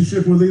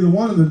relationship with either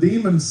one. And the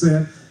demons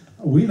said,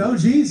 we know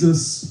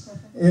Jesus.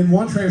 And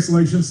one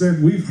translation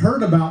said, we've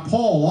heard about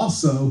Paul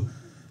also,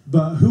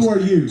 but who are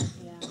you?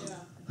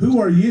 Who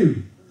are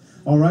you?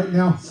 All right,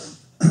 now,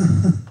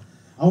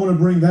 I want to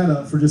bring that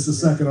up for just a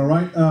second, all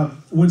right?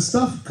 When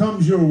stuff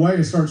comes your way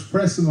and starts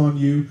pressing on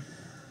you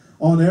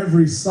on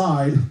every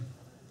side,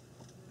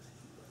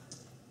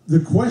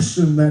 the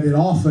question that it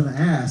often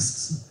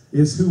asks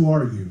is, who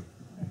are you?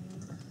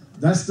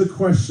 That's the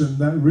question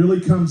that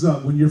really comes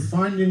up when you're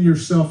finding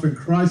yourself in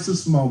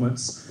crisis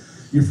moments.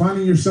 You're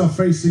finding yourself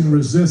facing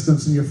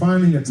resistance and you're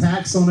finding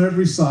attacks on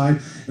every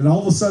side, and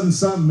all of a sudden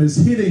something is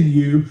hitting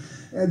you.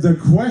 The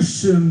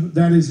question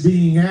that is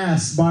being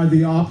asked by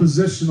the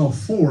oppositional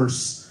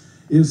force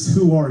is,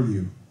 who are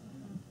you?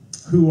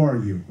 who are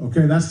you?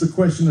 Okay, that's the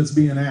question that's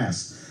being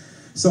asked.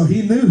 So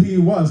he knew who he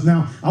was.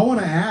 Now, I want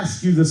to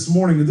ask you this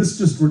morning, and this is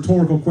just a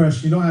rhetorical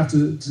question. You don't have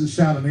to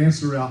shout an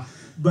answer out.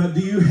 But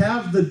do you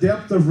have the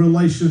depth of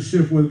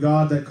relationship with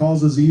God that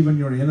causes even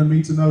your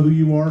enemy to know who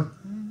you are?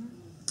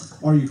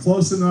 Mm-hmm. Are you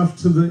close enough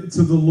to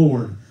the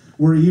Lord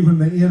where even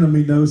the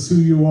enemy knows who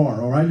you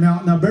are? All right.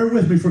 Now bear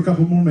with me for a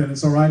couple more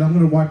minutes. All right. I'm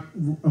going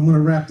to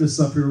wrap this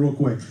up here real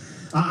quick.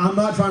 I'm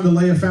not trying to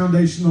lay a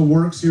foundation of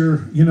works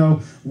here,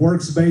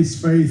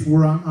 works-based faith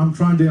where I'm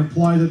trying to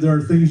imply that there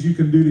are things you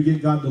can do to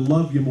get God to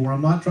love you more.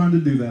 I'm not trying to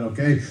do that,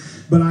 okay?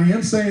 But I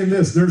am saying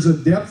this. There's a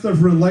depth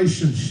of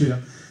relationship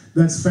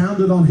that's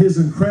founded on his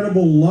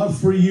incredible love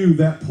for you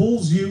that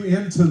pulls you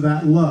into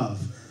that love,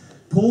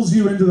 pulls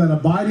you into that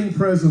abiding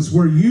presence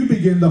where you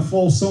begin to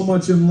fall so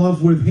much in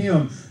love with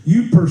him.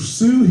 You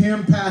pursue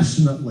him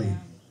passionately,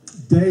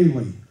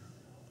 daily,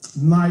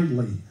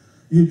 nightly.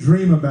 You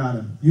dream about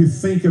him. You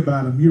think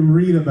about him. You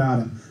read about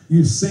him.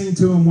 You sing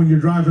to him when you're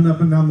driving up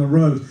and down the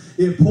road.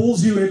 It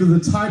pulls you into the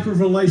type of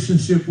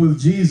relationship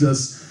with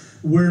Jesus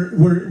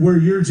where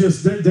you're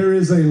just, there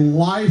is a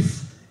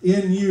life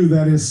in you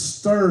that is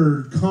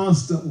stirred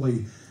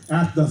constantly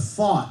at the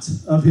thought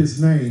of his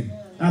name,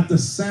 at the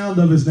sound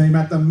of his name,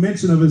 at the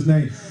mention of his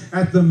name,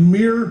 at the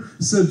mere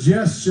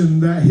suggestion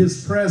that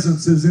his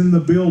presence is in the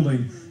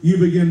building. You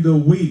begin to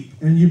weep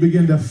and you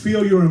begin to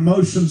feel your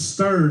emotions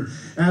stirred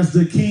as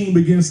the King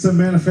begins to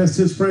manifest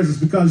his presence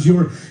because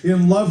you're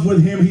in love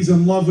with him, he's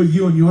in love with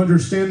you, and you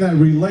understand that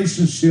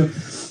relationship.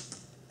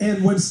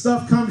 And when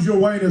stuff comes your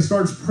way and it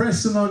starts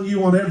pressing on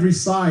you on every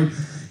side,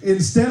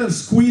 instead of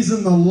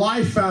squeezing the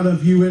life out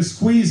of you, it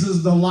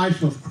squeezes the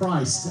life of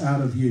Christ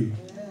out of you.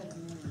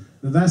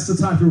 Now, that's the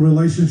type of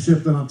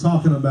relationship that I'm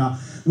talking about.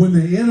 When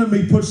the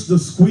enemy puts the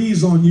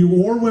squeeze on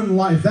you, or when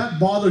life, that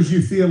bothers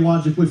you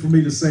theologically for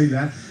me to say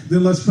that,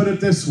 then let's put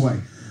it this way.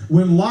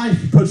 When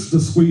life puts the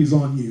squeeze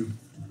on you,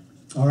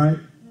 all right?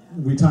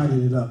 We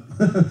tidied it up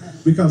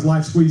because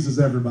life squeezes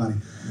everybody.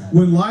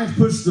 When life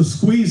puts the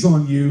squeeze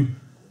on you,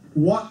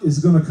 what is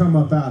going to come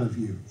up out of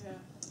you?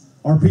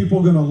 Are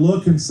people going to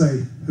look and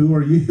say, who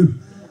are you?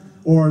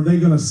 Or are they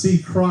going to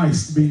see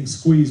Christ being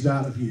squeezed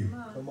out of you?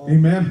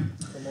 Amen?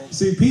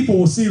 See, people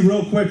will see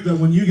real quick that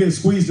when you get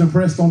squeezed and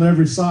pressed on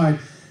every side,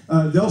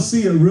 they'll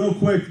see it real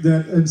quick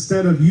that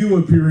instead of you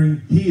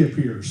appearing, he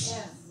appears.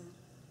 Yes.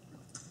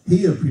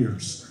 He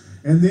appears.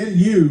 And then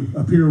you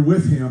appear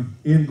with him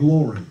in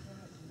glory.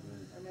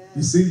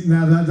 You see,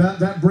 now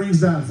that brings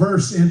that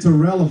verse into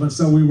relevance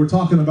that we were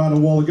talking about a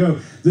while ago.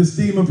 This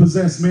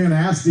demon-possessed man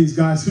asked these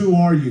guys, who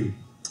are you?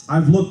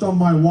 I've looked on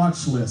my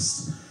watch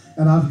list,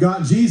 and I've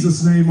got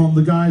Jesus' name on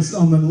the guys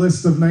on the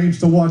list of names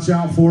to watch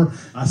out for.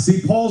 I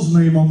see Paul's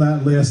name on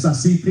that list. I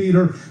see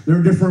Peter. There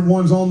are different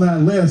ones on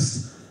that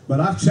list.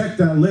 But I've checked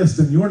that list,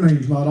 and your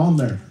name's not on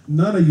there.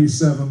 None of you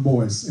 7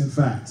 boys, in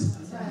fact.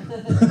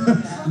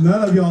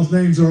 None of y'all's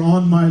names are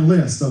on my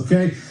list,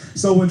 okay?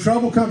 So when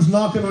trouble comes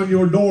knocking on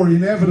your door,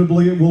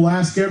 inevitably it will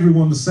ask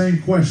everyone the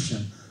same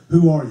question.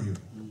 Who are you?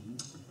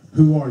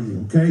 Who are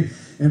you, okay?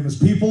 And as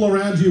people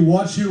around you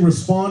watch you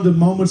respond to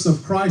moments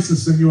of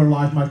crisis in your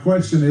life, my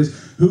question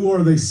is, who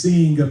are they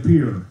seeing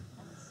appear?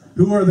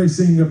 Who are they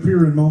seeing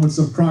appear in moments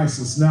of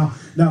crisis? Now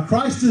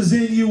Christ is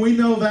in you. We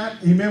know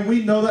that. Amen.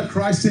 We know that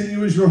Christ in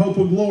you is your hope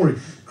of glory.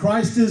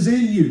 Christ is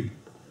in you.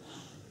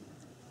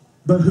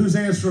 But who's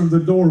answering the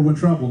door when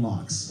trouble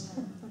knocks?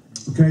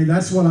 Okay,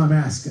 that's what I'm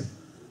asking.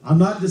 I'm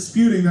not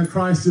disputing that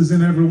Christ is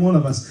in every one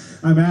of us.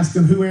 I'm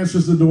asking who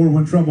answers the door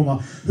when trouble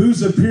knocks.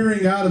 Who's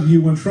appearing out of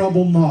you when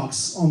trouble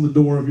knocks on the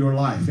door of your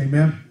life?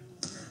 Amen?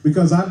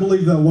 Because I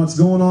believe that what's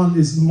going on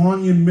is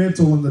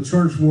monumental in the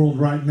church world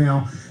right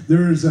now.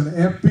 There is an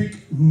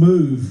epic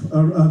move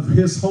of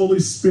His Holy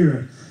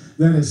Spirit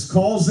that is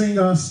causing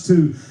us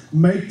to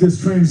make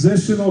this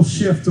transitional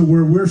shift to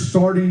where we're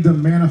starting to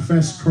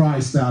manifest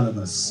Christ out of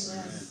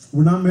us.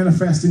 We're not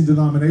manifesting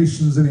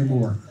denominations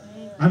anymore.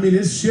 I mean,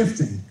 it's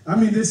shifting. I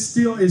mean, it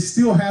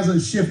still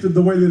hasn't shifted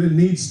the way that it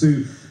needs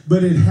to,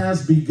 but it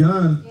has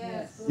begun.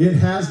 Yes. It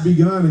has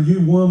begun, and you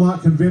will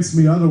not convince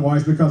me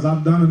otherwise because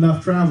I've done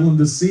enough traveling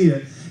to see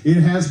it. It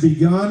has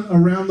begun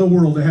around the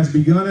world. It has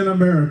begun in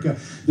America.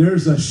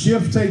 There's a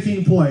shift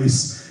taking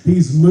place.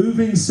 He's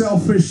moving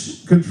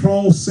selfish,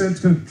 control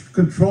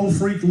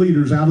freak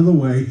leaders out of the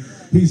way.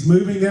 He's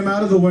moving them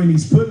out of the way, and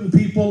he's putting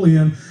people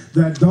in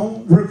that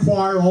don't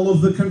require all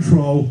of the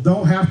control,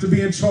 don't have to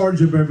be in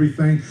charge of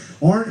everything,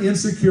 aren't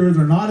insecure,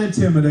 they're not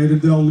intimidated.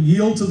 They'll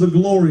yield to the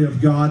glory of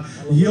God,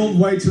 yield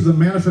way to the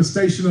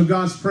manifestation of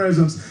God's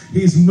presence.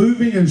 He's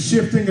moving and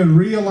shifting and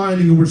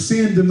realigning, and we're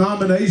seeing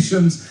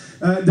denominations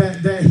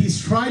that he's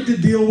tried to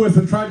deal with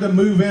and tried to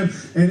move in,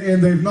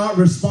 and they've not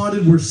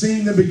responded. We're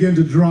seeing them begin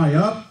to dry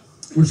up.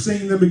 We're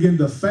seeing them begin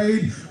to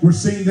fade. We're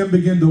seeing them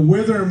begin to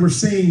wither, and we're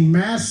seeing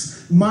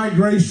mass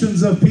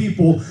migrations of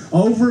people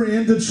over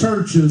into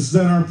churches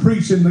that are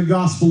preaching the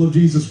gospel of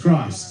Jesus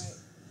Christ.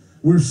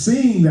 We're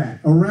seeing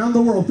that around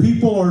the world.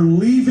 People are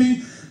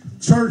leaving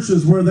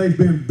churches where they've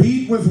been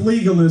beat with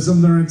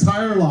legalism their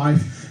entire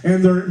life,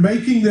 and they're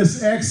making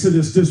this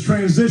exodus, this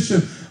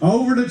transition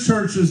over to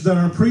churches that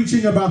are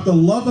preaching about the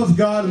love of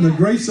God and the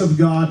grace of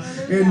God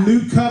and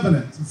new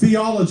covenant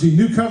theology,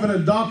 new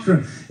covenant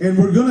doctrine. And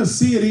we're going to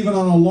see it even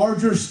on a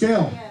larger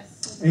scale.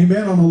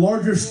 Amen, on a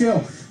larger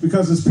scale.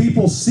 Because as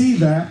people see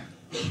that,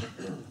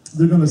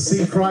 they're going to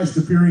see Christ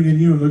appearing in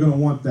you, and they're going to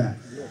want that.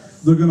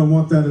 They're going to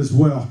want that as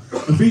well.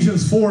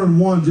 Ephesians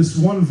 4:1, just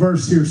one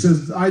verse here,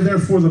 says, I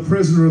therefore, the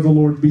prisoner of the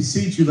Lord,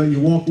 beseech you that you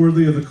walk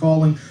worthy of the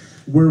calling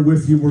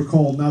wherewith you were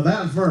called. Now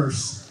that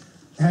verse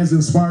has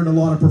inspired a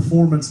lot of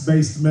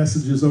performance-based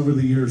messages over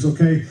the years,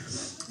 okay?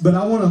 But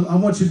I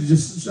want you to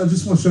just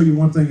want to show you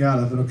one thing out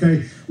of it,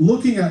 okay?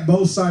 Looking at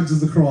both sides of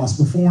the cross,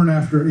 before and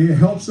after, it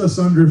helps us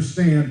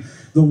understand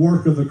the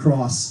work of the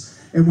cross.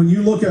 And when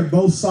you look at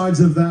both sides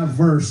of that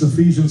verse,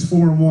 Ephesians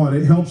 4:1,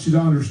 it helps you to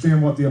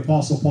understand what the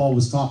Apostle Paul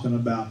was talking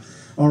about.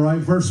 All right,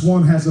 verse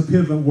 1 has a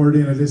pivot word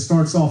in it. It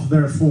starts off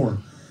therefore.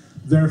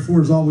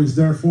 Therefore is always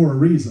there for a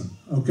reason.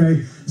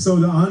 Okay, so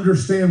to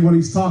understand what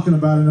he's talking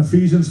about in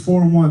Ephesians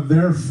 4:1,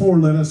 therefore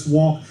let us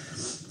walk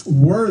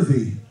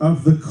worthy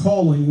of the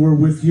calling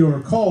wherewith you are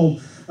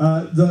called.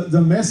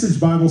 The Message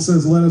Bible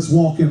says let us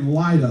walk in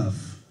light of.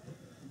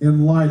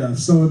 In light of.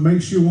 So it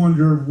makes you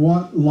wonder,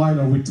 what light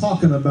are we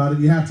talking about?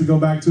 And you have to go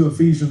back to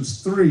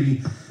Ephesians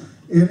 3.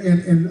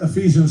 In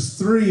Ephesians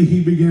 3, he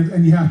begins,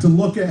 and you have to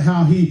look at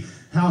how he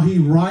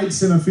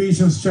writes in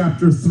Ephesians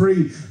chapter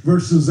 3,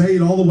 verses 8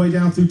 all the way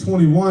down through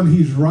 21.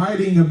 He's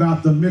writing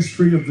about the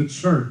mystery of the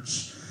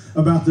church,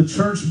 about the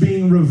church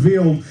being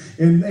revealed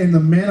and the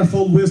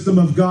manifold wisdom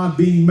of God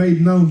being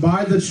made known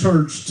by the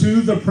church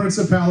to the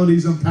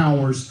principalities and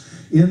powers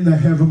in the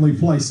heavenly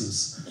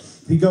places.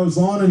 He goes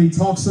on and he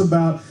talks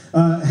about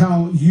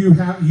how you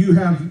have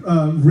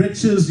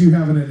riches, you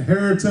have an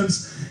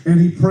inheritance, and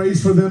he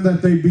prays for them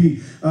that they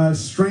be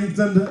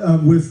strengthened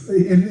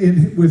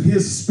with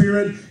his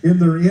spirit in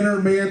their inner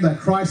man, that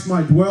Christ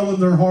might dwell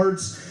in their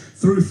hearts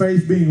through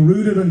faith, being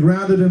rooted and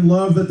grounded in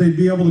love, that they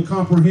be able to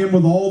comprehend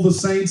with all the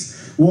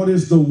saints what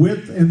is the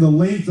width and the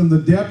length and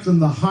the depth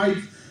and the height,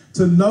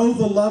 to know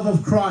the love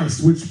of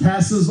Christ, which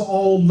passes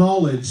all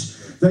knowledge,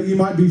 that you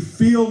might be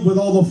filled with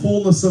all the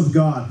fullness of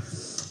God.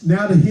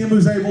 Now to him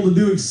who's able to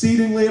do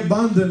exceedingly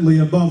abundantly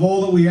above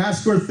all that we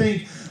ask or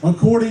think,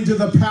 according to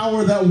the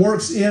power that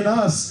works in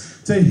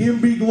us, to him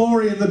be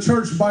glory in the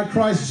church by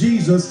Christ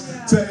Jesus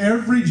to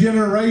every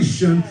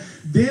generation.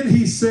 Then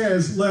he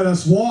says, let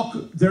us walk,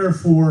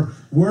 therefore,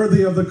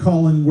 worthy of the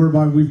calling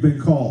whereby we've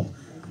been called.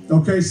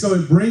 Okay, so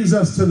it brings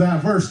us to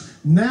that verse.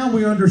 Now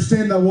we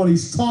understand that what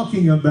he's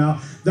talking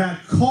about, that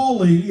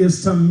calling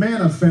is to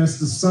manifest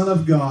the Son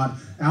of God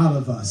out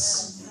of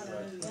us.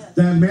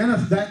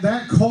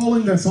 That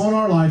calling that's on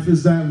our life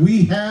is that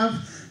we have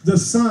the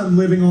Son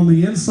living on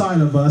the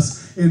inside of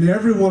us, and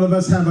every one of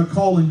us have a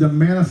calling to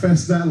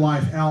manifest that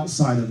life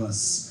outside of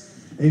us.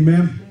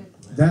 Amen?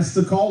 That's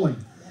the calling.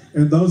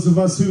 And those of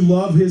us who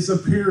love his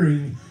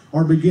appearing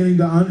are beginning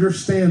to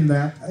understand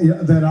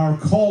that our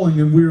calling,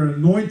 and we're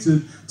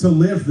anointed to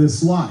live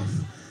this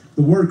life.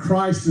 The word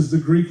Christ is the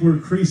Greek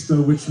word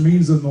Christo, which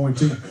means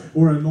anointing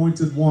or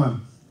anointed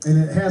one. And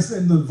it has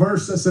in the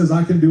verse that says,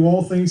 I can do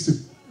all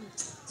things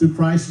through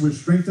Christ which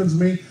strengthens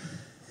me.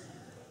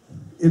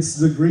 It's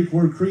the Greek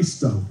word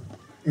Christo.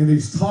 And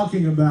he's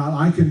talking about,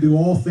 I can do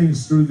all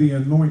things through the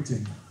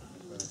anointing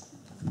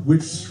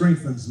which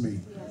strengthens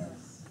me.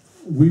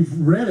 We've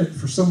read it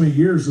for so many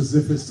years as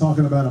if it's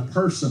talking about a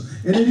person.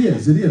 And it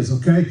is,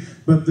 okay?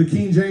 But the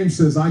King James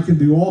says, I can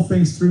do all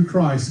things through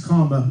Christ,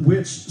 comma,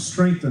 which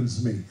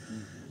strengthens me.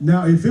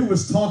 Now, if it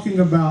was talking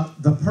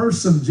about the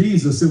person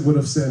Jesus, it would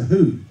have said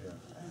who.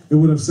 It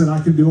would have said,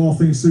 I can do all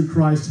things through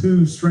Christ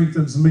who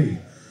strengthens me.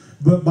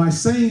 But by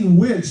saying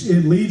which,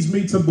 it leads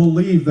me to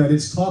believe that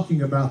it's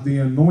talking about the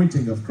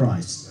anointing of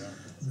Christ.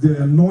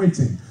 The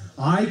anointing.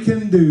 I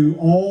can do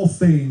all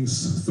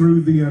things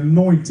through the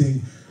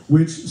anointing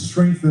which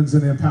strengthens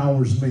and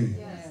empowers me.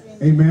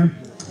 Yes. Amen?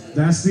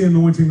 That's the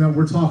anointing that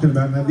we're talking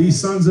about. Now, these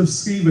sons of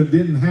Sceva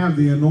didn't have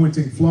the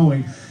anointing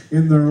flowing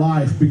in their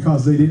life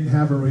because they didn't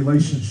have a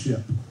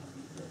relationship.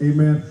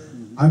 Amen?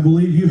 I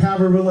believe you have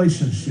a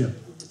relationship.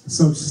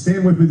 So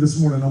stand with me this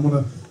morning. I'm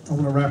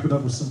gonna wrap it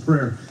up with some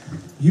prayer.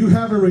 You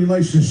have a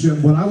relationship.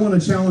 What I want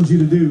to challenge you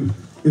to do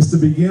is to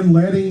begin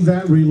letting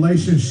that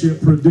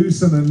relationship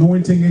produce an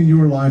anointing in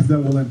your life that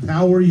will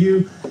empower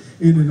you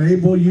and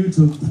enable you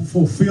to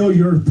fulfill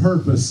your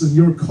purpose and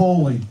your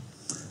calling,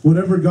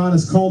 whatever God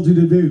has called you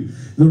to do.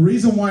 The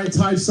reason why it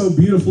ties so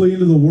beautifully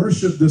into the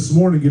worship this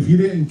morning, if you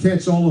didn't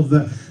catch all of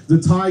the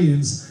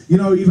tie-ins, you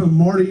know, even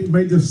Marty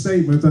made this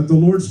statement that the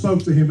Lord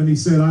spoke to him and he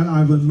said,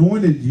 I've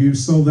anointed you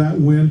so that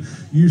when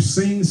you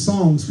sing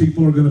songs,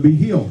 people are going to be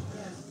healed.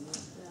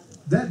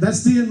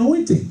 That's the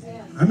anointing.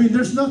 I mean,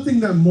 there's nothing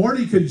that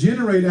Marty could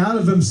generate out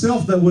of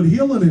himself that would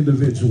heal an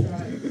individual.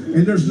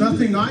 And there's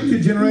nothing I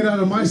could generate out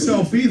of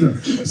myself either.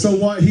 So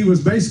what he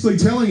was basically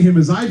telling him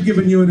is, I've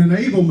given you an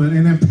enablement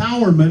and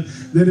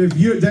empowerment that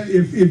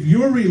if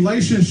your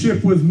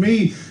relationship with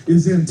me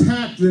is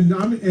intact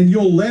and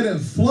you'll let it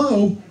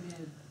flow,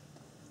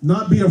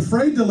 not be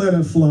afraid to let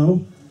it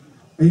flow,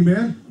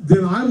 amen,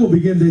 then I will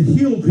begin to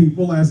heal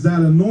people as that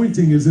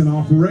anointing is in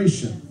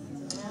operation.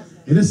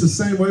 And it's the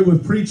same way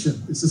with preaching.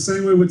 It's the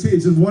same way with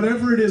teaching.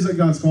 Whatever it is that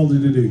God's called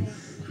you to do.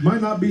 It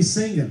might not be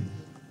singing.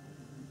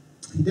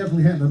 He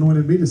definitely hadn't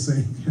anointed me to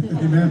sing.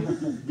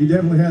 Amen. He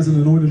definitely hasn't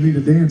anointed me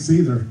to dance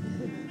either.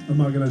 I'm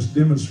not going to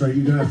demonstrate.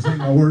 You're going to have to take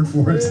my word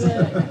for it.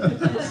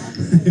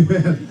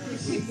 Amen.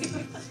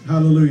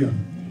 Hallelujah.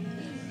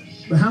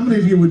 But how many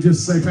of you would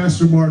just say,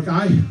 Pastor Mark,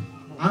 I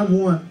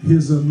want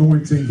his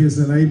anointing, his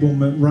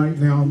enablement right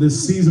now in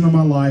this season of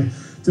my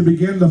life to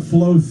begin to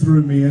flow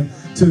through me and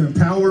to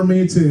empower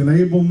me, to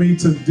enable me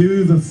to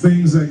do the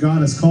things that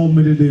God has called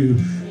me to do.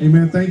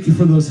 Amen. Thank you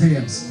for those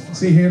hands.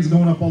 See hands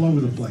going up all over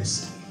the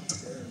place.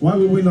 Why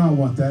would we not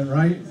want that,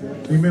 right?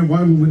 Amen.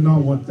 Why would we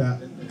not want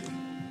that?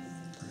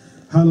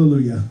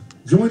 Hallelujah.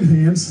 Join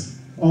hands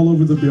all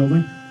over the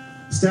building.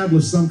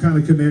 Establish some kind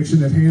of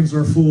connection. If hands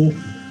are full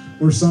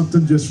or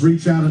something, just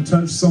reach out and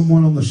touch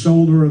someone on the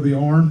shoulder or the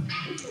arm.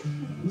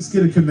 Let's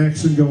get a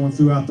connection going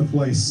throughout the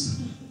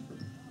place.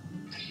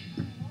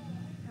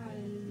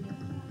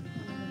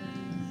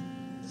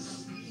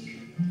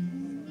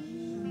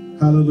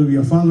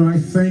 Hallelujah. Father, I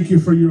thank you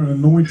for your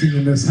anointing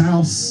in this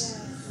house.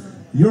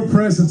 Your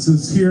presence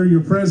is here.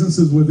 Your presence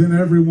is within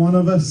every one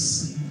of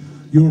us.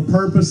 Your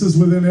purpose is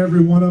within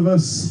every one of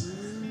us.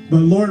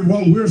 But Lord,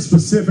 what we're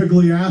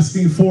specifically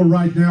asking for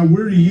right now,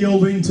 we're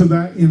yielding to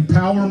that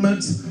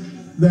empowerment,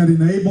 that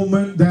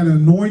enablement, that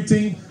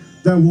anointing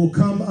that will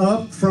come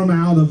up from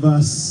out of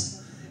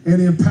us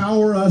and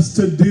empower us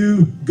to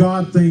do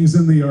God things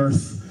in the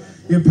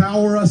earth.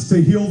 Empower us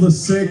to heal the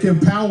sick.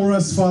 Empower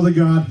us, Father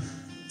God,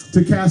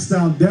 to cast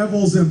out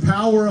devils.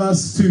 Empower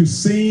us to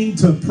sing,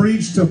 to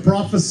preach, to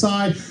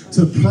prophesy,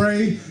 to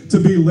pray, to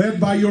be led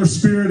by your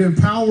Spirit.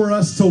 Empower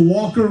us to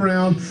walk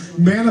around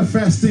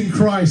manifesting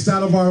Christ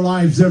out of our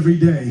lives every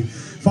day.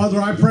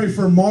 Father, I pray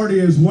for Marty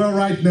as well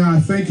right now.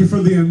 I thank you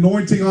for the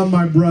anointing on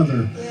my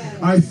brother.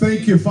 I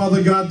thank you,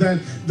 Father God,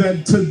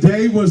 that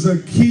today was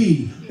a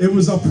key. It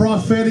was a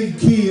prophetic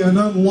key. An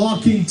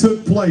unlocking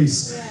took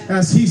place.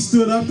 As he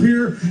stood up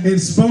here and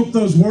spoke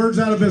those words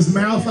out of his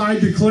mouth, I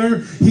declare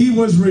he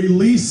was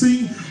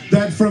releasing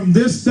that from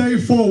this day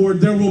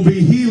forward, there will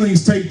be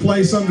healings take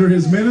place under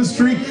his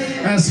ministry.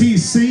 As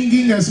he's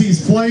singing, as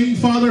he's playing,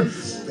 Father,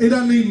 it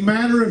doesn't even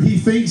matter if he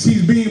thinks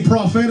he's being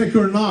prophetic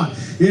or not.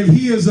 If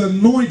he is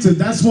anointed,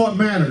 that's what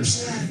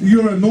matters.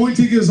 Your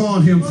anointing is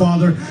on him,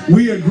 Father.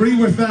 We agree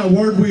with that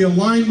word. We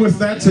align with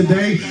that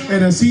today.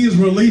 And as he has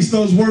released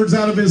those words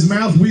out of his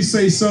mouth, we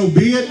say, so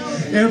be it.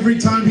 Every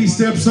time he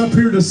steps up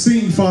here to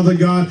sing, Father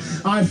God,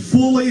 I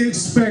fully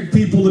expect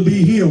people to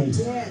be healed.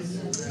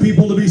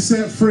 People to be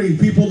set free.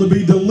 People to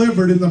be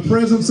delivered in the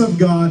presence of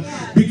God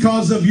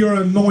because of your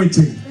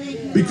anointing.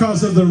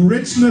 Because of the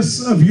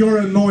richness of your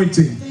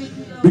anointing.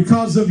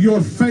 Because of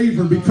your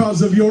favor,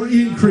 because of your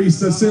increase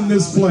that's in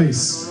this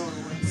place.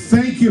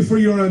 Thank you for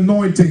your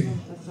anointing.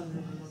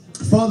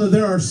 Father,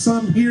 there are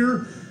some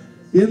here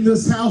in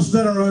this house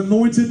that are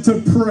anointed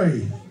to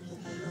pray.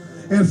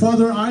 And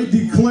Father, I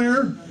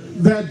declare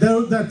that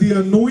the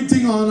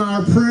anointing on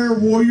our prayer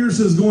warriors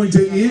is going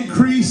to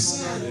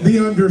increase.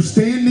 The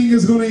understanding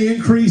is going to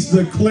increase.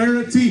 The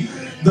clarity,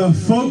 the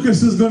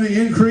focus is going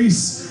to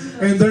increase.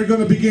 And they're going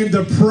to begin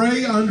to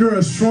pray under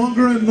a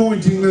stronger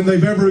anointing than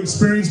they've ever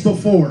experienced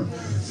before.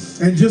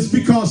 And just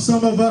because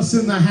some of us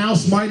in the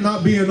house might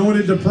not be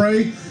anointed to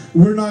pray,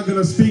 we're not going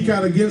to speak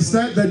out against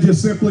that. That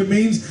just simply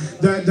means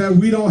that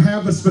we don't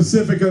have a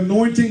specific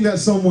anointing that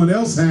someone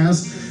else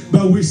has,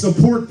 but we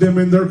support them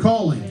in their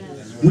calling.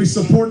 We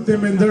support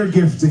them in their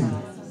gifting.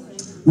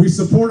 We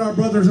support our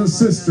brothers and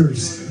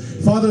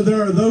sisters. Father,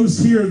 there are those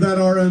here that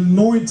are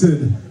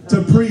anointed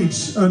to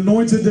preach,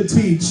 anointed to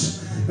teach.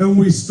 And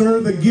we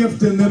stir the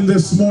gift in them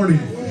this morning.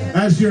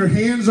 As your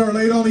hands are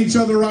laid on each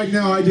other right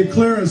now, I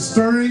declare a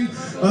stirring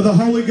of the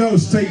Holy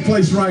Ghost take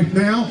place right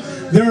now.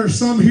 There are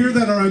some here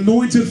that are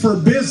anointed for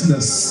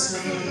business.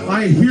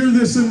 I hear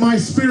this in my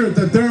spirit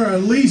that there are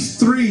at least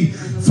three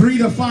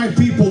to five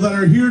people that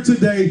are here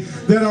today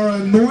that are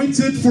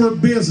anointed for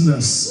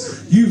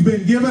business. You've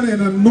been given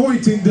an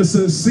anointing to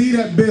succeed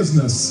at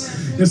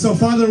business. And so,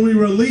 Father, we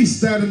release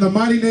that in the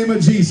mighty name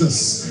of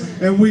Jesus.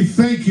 And we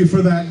thank you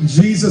for that in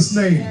Jesus'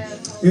 name.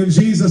 In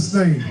Jesus'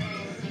 name,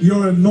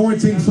 your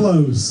anointing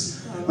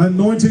flows.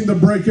 Anointing to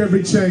break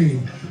every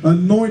chain.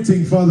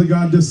 Anointing, Father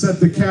God, to set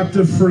the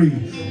captive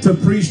free. To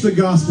preach the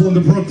gospel and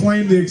to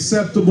proclaim the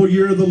acceptable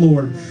year of the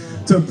Lord.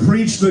 To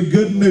preach the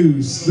good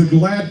news, the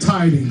glad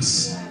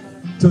tidings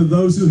to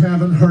those who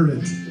haven't heard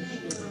it.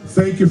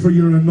 Thank you for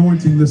your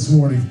anointing this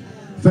morning.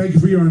 Thank you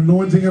for your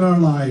anointing in our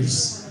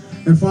lives.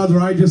 And Father,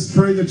 I just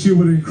pray that you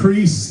would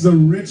increase the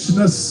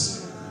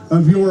richness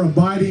of your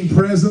abiding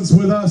presence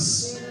with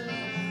us.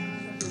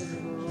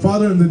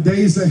 Father, in the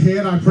days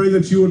ahead, I pray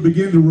that you would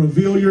begin to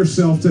reveal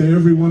yourself to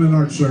everyone in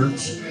our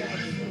church.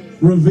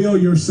 Reveal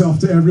yourself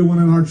to everyone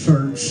in our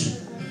church.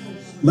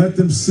 Let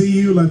them see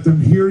you. Let them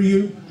hear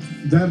you.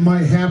 That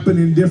might happen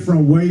in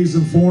different ways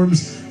and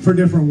forms for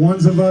different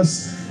ones of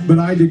us. But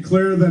I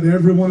declare that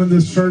everyone in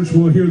this church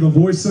will hear the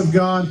voice of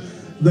God.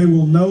 They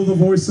will know the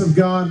voice of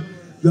God.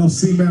 They'll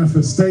see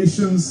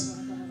manifestations.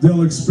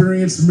 They'll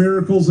experience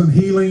miracles and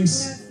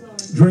healings,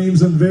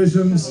 dreams and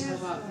visions,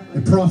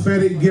 and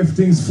prophetic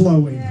giftings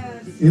flowing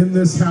in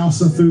this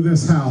house and through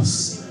this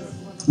house.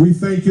 We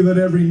thank you that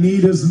every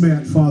need is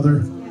met, Father.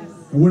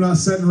 And we're not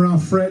sitting around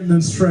fretting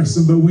and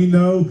stressing, but we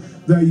know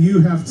that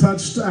you have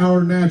touched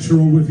our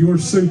natural with your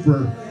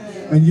super,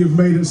 and you've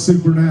made it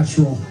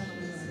supernatural.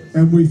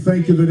 And we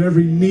thank you that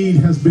every need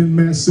has been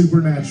met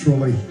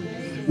supernaturally.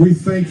 We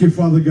thank you,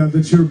 Father God,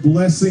 that you're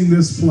blessing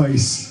this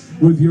place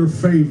with your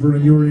favor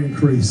and your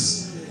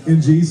increase.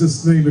 In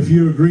Jesus' name, if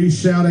you agree,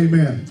 shout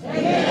amen.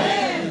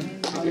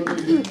 Amen.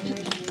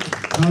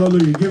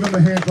 Hallelujah. Give him a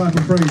hand clap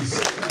of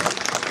praise.